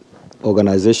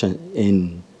organization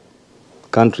in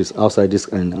countries outside this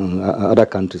and other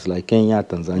countries like Kenya,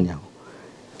 Tanzania.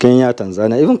 Kenya,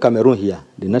 Tanzania, even Cameroon here,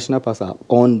 the national parks are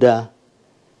under,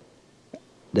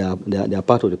 they are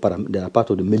part of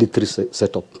the military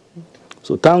setup.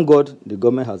 So thank God the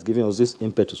government has given us this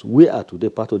impetus. We are today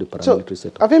part of the paramilitary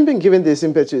setup. Having been given this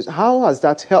impetus, how has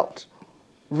that helped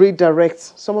redirect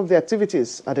some of the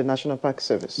activities at the National Park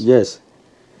Service? Yes,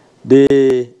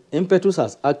 the impetus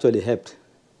has actually helped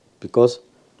because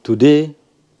today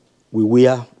we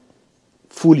wear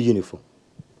full uniform.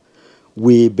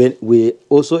 We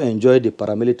also enjoy the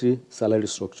paramilitary salary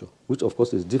structure, which of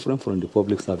course is different from the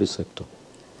public service sector.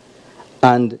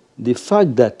 And the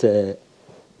fact that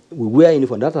we wear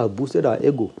uniform, that has boosted our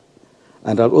ego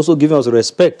and has also given us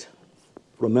respect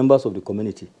from members of the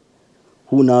community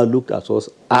who now looked at us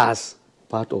as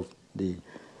part of the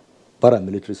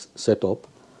paramilitary setup.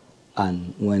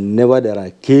 And whenever there are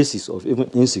cases of even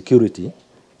insecurity,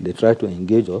 they try to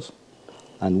engage us.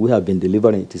 And we have been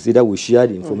delivering it. It's either we share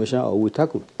the information or we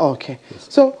tackle. Okay. Yes.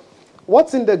 So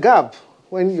what's in the gap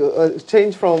when you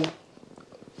change from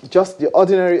just the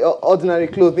ordinary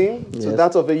clothing to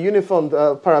that of a uniformed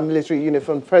paramilitary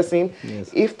uniformed person?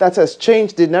 Yes. If that has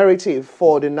changed the narrative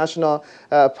for the National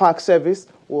Park Service,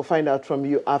 we'll find out from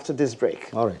you after this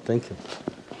break. All right. Thank you.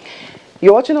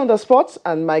 You're watching On The Spot,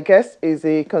 and my guest is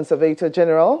the Conservator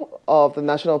General of the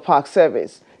National Park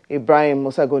Service, Ibrahim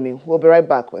Musagoni. We'll be right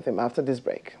back with him after this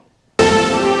break.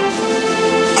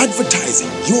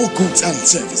 Advertising your goods and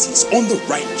services on the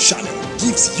right channel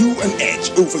gives you an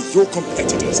edge over your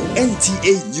competitors.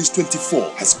 NTA News 24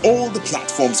 has all the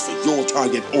platforms for your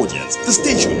target audience. The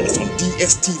station is on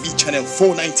DSTV channel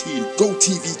 419,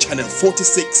 GoTV channel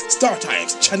 46, Star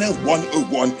Times channel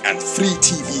 101, and Free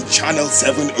TV channel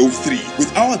 703. With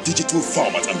our digital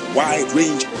format and wide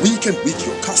range, we can reach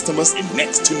your customers in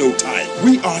next to no time.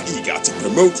 We are eager to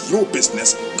promote your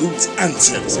business, goods and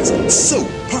services. So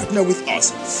partner with us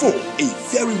for a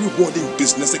very rewarding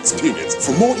business experience.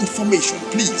 For more information,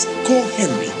 please call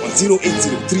Henry on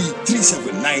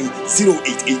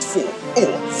 0803-379-0884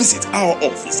 or visit our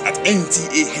office at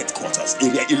NTA Headquarters,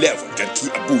 Area 11, Garki,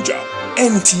 Abuja.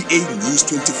 NTA News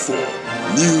 24.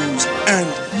 News and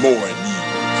more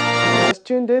news.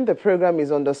 Tuned in, the program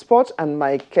is On The Spot, and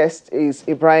my guest is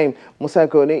Ibrahim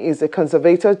Musagoni. He's the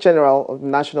Conservator General of the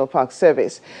National Park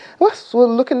Service. Well, we're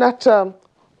looking at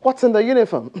what's in the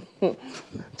uniform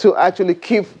to actually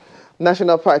keep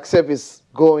National Park Service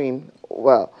going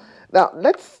well. Now,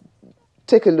 let's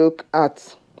take a look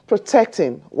at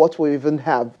protecting what we even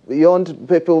have, beyond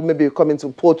people maybe coming to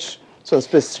poach some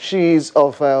species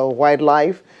of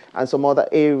wildlife and some other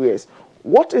areas.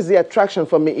 What is the attraction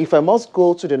for me if I must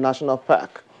go to the national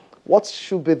park? What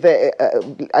should be there?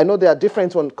 I know there are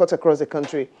different ones cut across the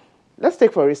country. Let's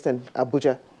take, for instance,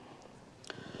 Abuja.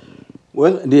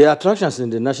 Well, the attractions in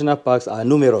the national parks are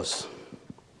numerous.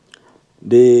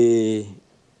 The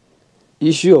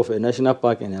issue of a national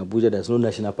park in Abuja, there's no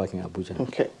national park in Abuja.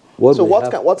 Okay. So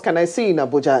what can I see in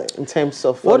Abuja in terms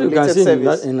of what you can see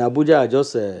service? in Abuja are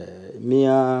just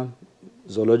mere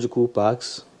zoological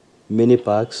parks, mini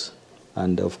parks,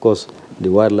 and of course the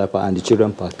wildlife and the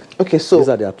children park. Okay, so these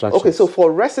are the attractions. Okay, so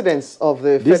for residents of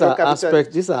the federal capital,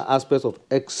 these are aspects of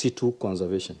ex situ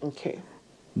conservation. Okay.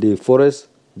 The forest,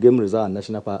 game reserve, and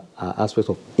national park are aspects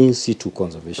of in situ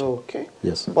conservation. Okay.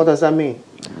 Yes. What does that mean?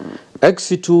 Ex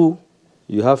situ,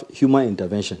 you have human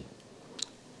intervention.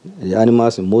 The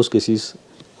animals, in most cases,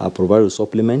 are provided with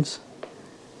supplements.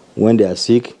 When they are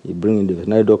sick, you bring in the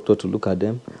veterinary doctor to look at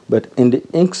them. But in the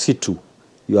ex situ,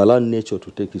 you allow nature to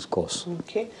take its course.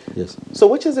 Okay. Yes. So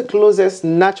which is the closest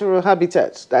natural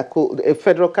habitat that a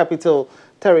federal capital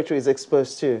territory is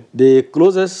exposed to? The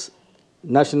closest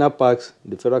national parks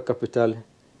the federal capital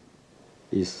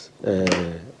is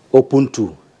open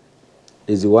to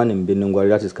is the one in Beningwari,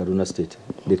 that is Kaduna State,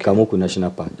 the Kamuku National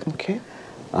Park. Okay.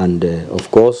 And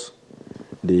of course,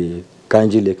 the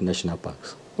Kanji Lake National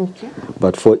Parks. Okay.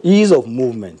 But for ease of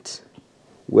movement,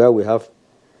 where we have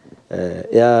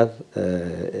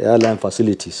airline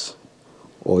facilities,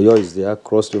 Oyo is there,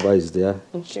 Cross River is there,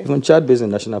 Okay. even Chad Basin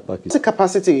National Park is What's the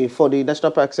capacity for the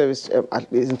National Park Service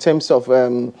in terms of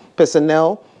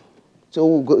personnel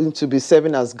going to be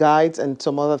serving as guides and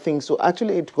some other things? So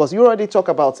actually, because you already talk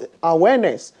about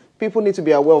awareness, people need to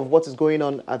be aware of what is going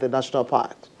on at the National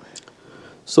Park.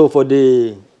 So for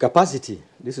the capacity,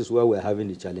 this is where we're having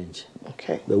the challenge.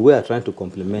 Okay. But we are trying to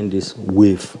complement this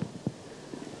with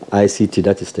ICT,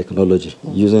 that is technology,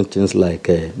 using things like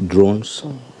drones,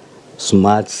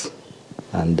 smarts,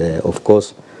 and of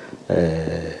course,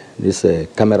 these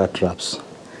camera traps.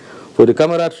 For the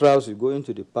camera traps, you go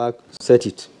into the park, set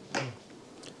it.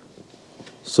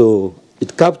 So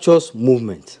it captures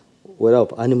movement, whether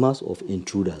of animals or of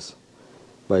intruders.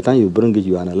 By the time you bring it,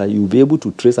 you analyze, you'll be able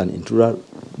to trace an intruder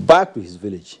back to his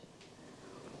village.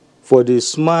 For the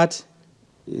smart,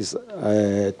 it's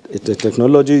a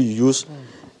technology you use.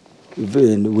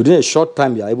 Within a short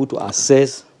time, you are able to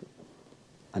assess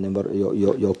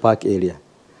your park area.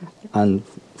 And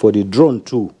for the drone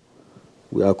too,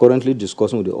 we are currently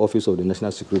discussing with the Office of the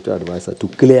National Security Advisor to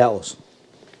clear us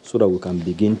so that we can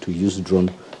begin to use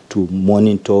drone to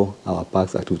monitor our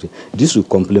park's activity. This will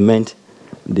complement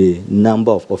the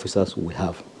number of officers we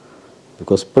have,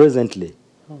 because presently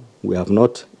we have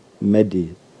not met the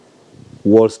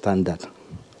world standard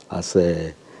as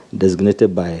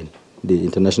designated by the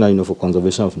International Union for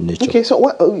Conservation of Nature. Okay,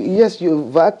 so yes,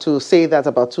 you've had to say that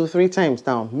about 2-3 times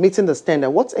now, meeting the standard.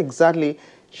 What exactly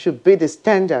should be the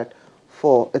standard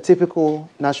for a typical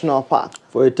national park?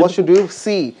 What should we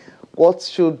see? What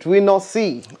should we not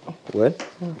see? Well,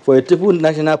 for a typical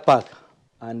national park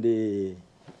and the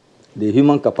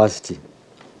human capacity,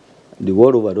 the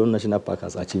world over the national park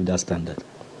has achieved that standard,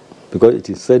 because it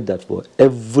is said that for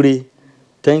every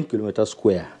 10 kilometers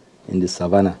square in the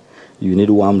savannah, you need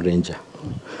 1 ranger.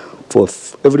 For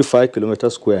every 5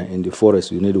 kilometers square in the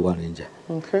forest, you need 1 ranger.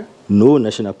 Okay. No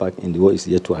national park in the world is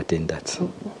yet to attain that.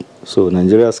 So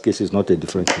Nigeria's case is not a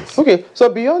different case. Okay, so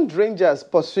beyond rangers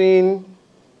pursuing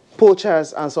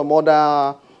poachers and some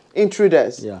other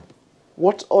intruders,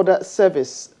 what other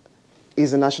service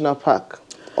is the national park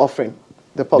offering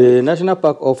the public? The national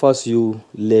park offers you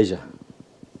leisure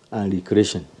and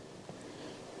recreation.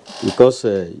 Because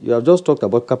you have just talked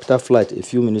about capital flight a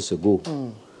few minutes ago.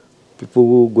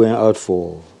 People going out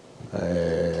for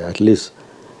at least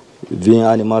viewing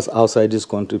animals outside this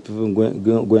country, people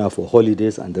going out for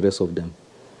holidays and the rest of them.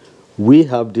 We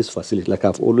have this facility, like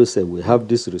I've always said, we have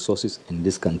these resources in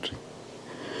this country.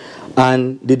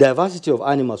 And the diversity of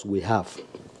animals we have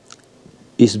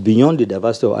is beyond the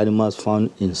diversity of animals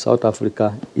found in South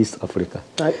Africa, East Africa.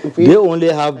 They only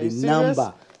have the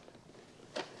number.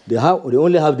 They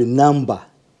only have the number,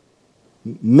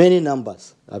 many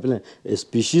numbers. A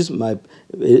species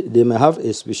they may have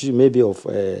a species maybe of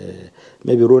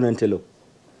maybe roan antelope.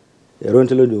 A roan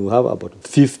antelope will have about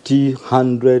 50,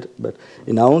 100, but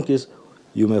in our own case,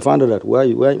 you may find out that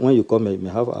when you come, you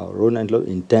may have a roan antelope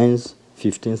in 10s,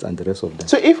 15s, and the rest of them.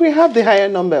 So if we have the higher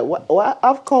number,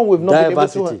 how come we've not been able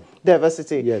to...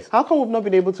 diversity. Yes. How come we've not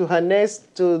been able to harness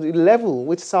to the level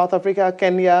which South Africa,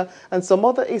 Kenya, and some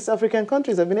other East African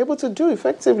countries have been able to do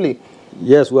effectively?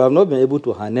 Yes, we have not been able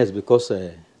to harness because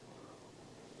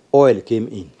oil came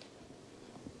in.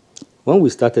 When we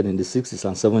started in the 60s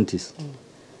and 70s,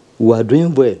 we were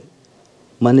doing well,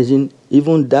 managing,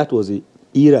 even that was the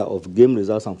era of game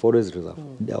reserves and forest reserve.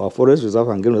 Our forest reserve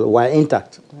and game reserve were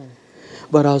intact.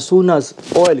 But as soon as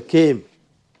oil came,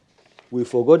 we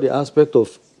forgot the aspect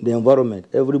of the environment.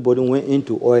 Everybody went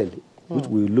into oil, which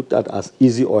we looked at as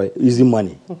easy oil, easy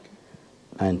money.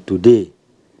 And today,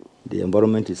 the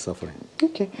environment is suffering.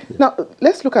 Okay. Now,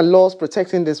 let's look at laws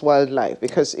protecting this wildlife,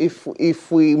 because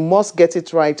if we must get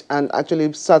it right and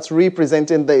actually start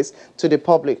representing this to the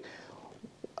public,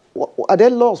 are there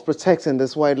laws protecting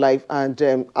this wildlife, and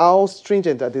how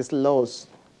stringent are these laws?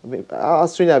 I mean, how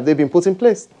stringent have they been put in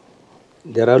place?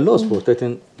 There are laws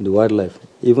protecting the wildlife,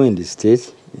 even in the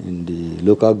states, in the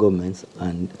local governments,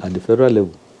 and at the federal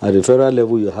level. At the federal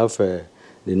level, you have the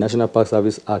National Park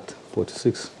Service Act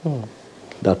 46.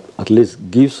 That at least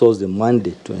gives us the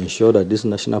mandate to ensure that these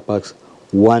national parks,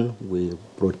 one, will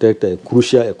protect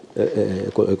crucial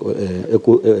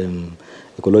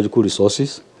ecological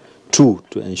resources, two,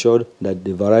 to ensure that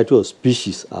the variety of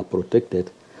species are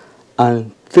protected,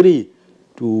 and three,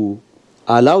 to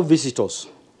allow visitors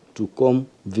to come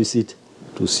visit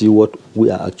to see what we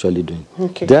are actually doing.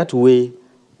 Okay. That way,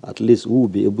 at least we will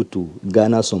be able to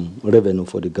garner some revenue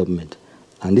for the government.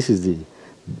 And this is the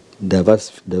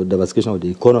diversification of the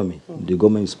economy the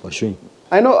government is pursuing.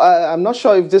 I know, I'm not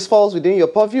sure if this falls within your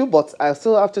purview, but I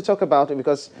still have to talk about it,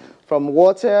 because from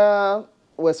water,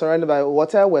 we're surrounded by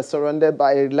water, we're surrounded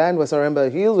by land, we're surrounded by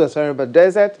hills, we're surrounded by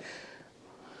desert.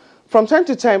 From time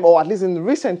to time, or at least in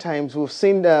recent times, we've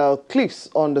seen clips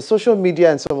on the social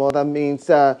media and some other means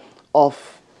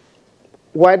of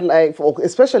wildlife, or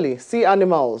especially sea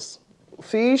animals,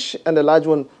 fish and the large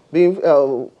one being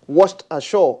washed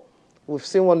ashore. We've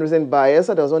seen one recent in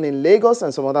Bayelsa, there was one in Lagos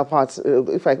and some other parts,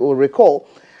 if I will recall.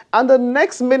 And the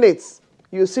next minute,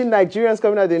 you see Nigerians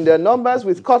coming out in their numbers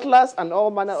with cutlass and all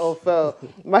manner of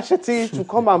machetes to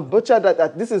come and butcher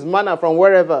that this is manna from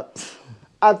wherever.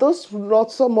 Are those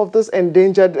not some of those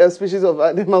endangered species of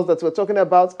animals that we're talking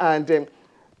about? And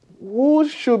who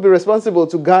should be responsible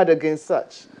to guard against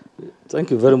such? Thank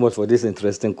you very much for this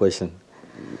interesting question.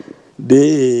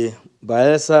 The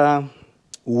Bayelsa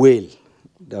whale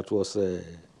that was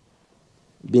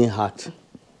being hacked,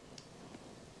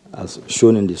 as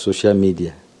shown in the social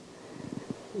media,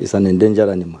 is an endangered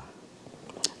animal.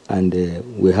 And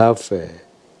we have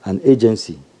an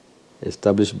agency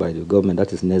established by the government,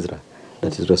 that is NESRA,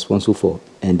 that is responsible for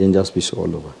endangered species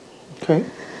all over. Okay.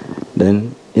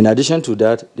 Then, in addition to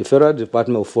that, the Federal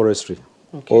Department of Forestry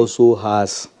also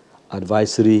has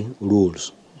advisory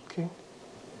roles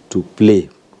to play,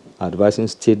 advising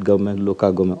state government,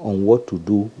 local government on what to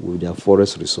do with their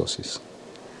forest resources.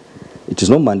 It is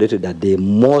not mandated that they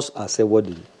must accept what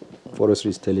the forestry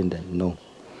is telling them, no.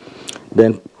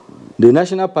 Then the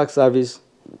National Park Service,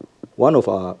 one of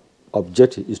our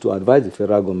objectives is to advise the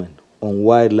federal government on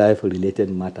wildlife-related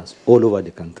matters all over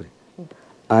the country.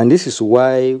 And this is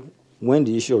why when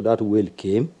the issue of that whale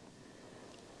came,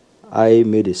 I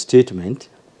made a statement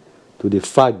to the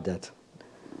fact that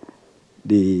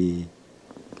the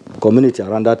community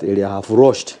around that area have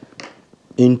rushed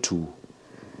into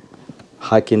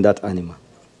hacking that animal.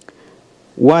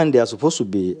 One, there is supposed to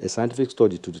be a scientific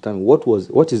study to determine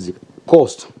what is the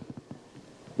cost.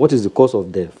 What is the cause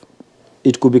of death?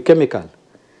 It could be chemical.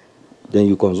 Then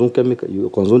you consume chemical, you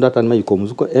consume that animal, you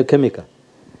consume a chemical.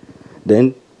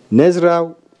 Then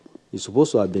NESRA is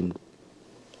supposed to have been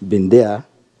there,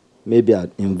 maybe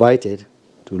invited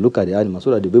to look at the animal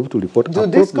so that they'll be able to report. Do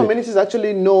these communities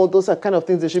actually know those are kind of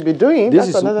things they should be doing?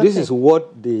 This is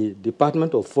what the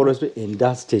Department of Forestry in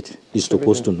that state is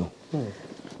supposed to know.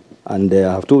 And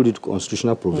I have told you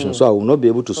constitutional provision, so I will not be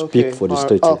able to speak for the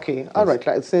state. Okay, all right.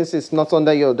 Like, since it's not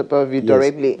under your purview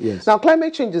directly. Yes. Now,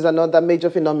 climate change is another major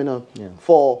phenomenon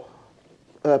for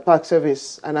Park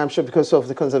Service, and I'm sure because of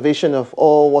the conservation of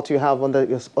all what you have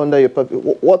under your purview.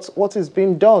 What is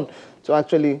being done to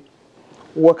actually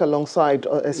work alongside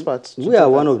experts? We are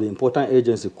one of the important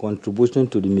agencies contributing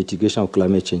to the mitigation of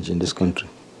climate change in this country,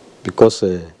 because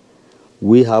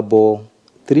we harbor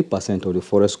 3% of the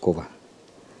forest cover.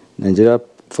 Nigeria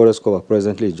forest cover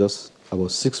presently is just about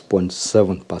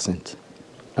 6.7%,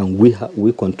 and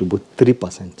we contribute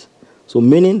 3%. So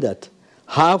meaning that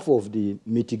half of the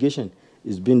mitigation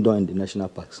is being done in the national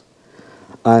parks.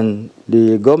 And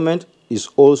the government is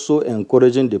also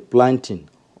encouraging the planting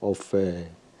of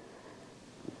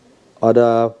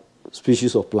other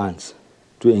species of plants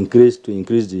to increase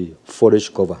the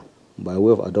forage cover by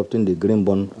way of adopting the Green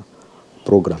Bond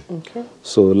program. Okay.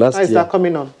 So last year... How is that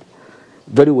coming on?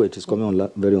 Very well, it is coming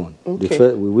on very on.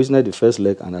 Okay. We witnessed the first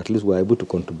leg, and at least we are able to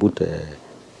contribute,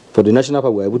 for the national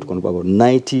park, we are able to contribute about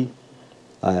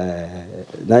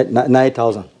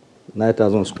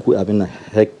 9,000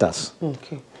 hectares.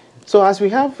 Okay. So as we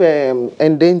have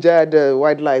endangered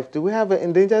wildlife, do we have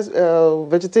endangered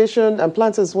vegetation and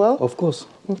plants as well? Of course.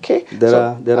 Okay.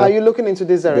 Are you looking into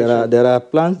this direction? There are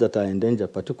plants that are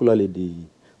endangered, particularly the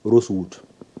rosewood.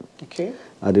 Okay.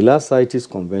 At the last CITES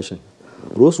convention,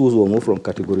 rosewood will move from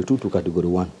category 2 to category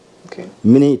 1. Okay.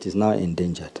 Meaning it is now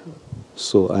endangered.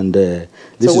 So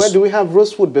where do we have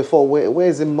rosewood before? Where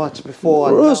is it much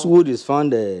before? Rosewood is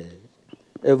found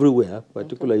everywhere.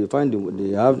 Particularly, you find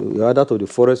you have that of the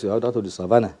forest, you have that of the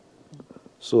savannah.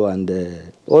 So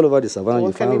all over the savannah,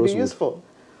 you find rosewood. What can it be used for?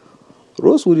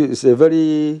 Rosewood is a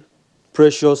very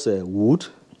precious wood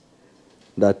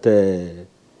that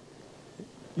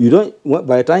you don't.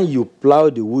 By the time you plow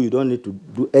the wood, you don't need to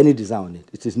do any design on it.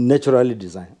 It is naturally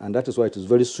designed, and that is why it is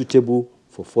very suitable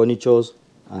for furniture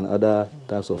and other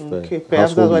types of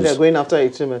perhaps that's why they're going after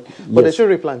it, but yes. They should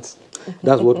replant.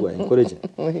 That's what we're encouraging.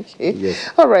 Okay. Yes.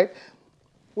 All right.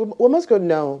 We must go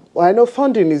now. Well, I know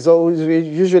funding is always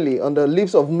usually on the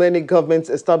lips of many governments,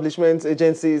 establishments,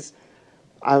 agencies,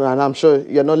 and I'm sure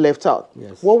you're not left out.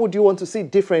 Yes. What would you want to see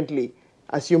differently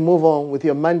as you move on with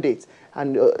your mandate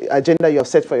and agenda you have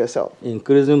set for yourself?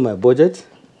 Increasing my budget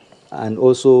and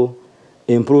also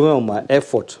improving on my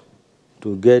effort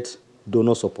to get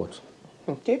donor support.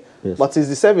 Okay. Yes. But is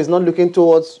the service not looking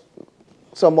towards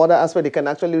some other aspect they can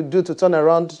actually do to turn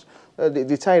around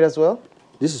the tide as well?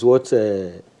 This is what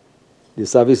the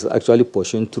service is actually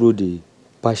pushing through the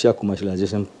partial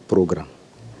commercialization program.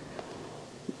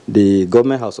 The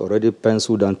government has already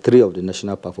penciled down 3 of the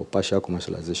national parks for partial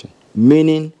commercialization,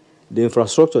 meaning the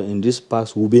infrastructure in these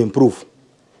parks will be improved,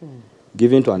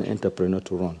 given to an entrepreneur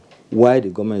to run, while the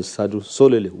government is saddled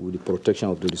solely with the protection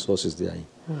of the resources they are in.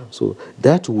 So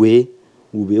that way,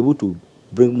 we'll be able to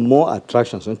bring more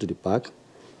attractions into the park,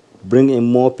 bring in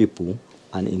more people,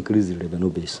 and increase the revenue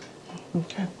base.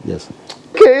 Okay. Yes.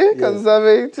 Okay, yes.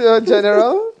 Conservator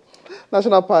General,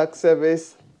 National Park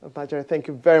Service of Nigeria, thank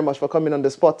you very much for coming on the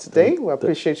spot today. We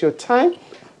appreciate your time,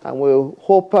 and we'll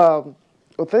hope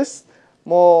with this,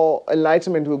 more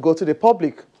enlightenment will go to the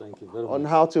public on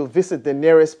how to visit the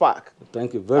nearest park.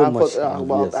 Thank you very much.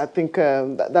 Well, yes. I think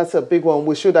that's a big one.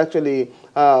 We should actually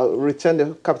return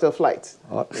the capital flight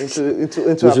into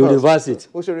we should reverse it.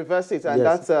 We should reverse it, and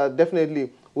yes. that's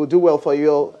definitely will do well for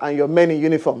you and your men in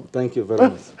uniform. Thank you very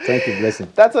much. Thank you, blessing.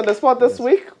 That's on the spot this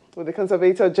week with the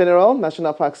Conservator General,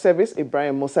 National Park Service,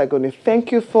 Ibrahim Musa Goni.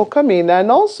 Thank you for coming, and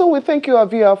also we thank you, our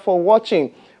viewer, for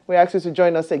watching. We ask you to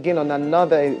join us again on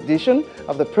another edition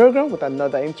of the program with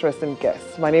another interesting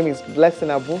guest. My name is Blessing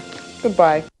Abu.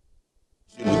 Goodbye.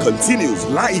 Continues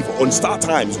live on Star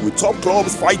Times with top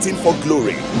clubs fighting for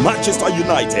glory. Manchester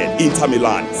United, Inter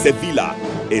Milan, Sevilla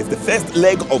is the first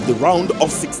leg of the round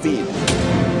of 16.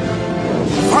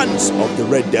 Fans of the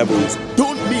Red Devils,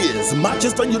 don't miss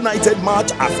Manchester United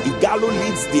match as Igalo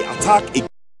leads the attack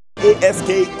against ASK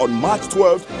on March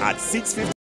 12th at 6:50.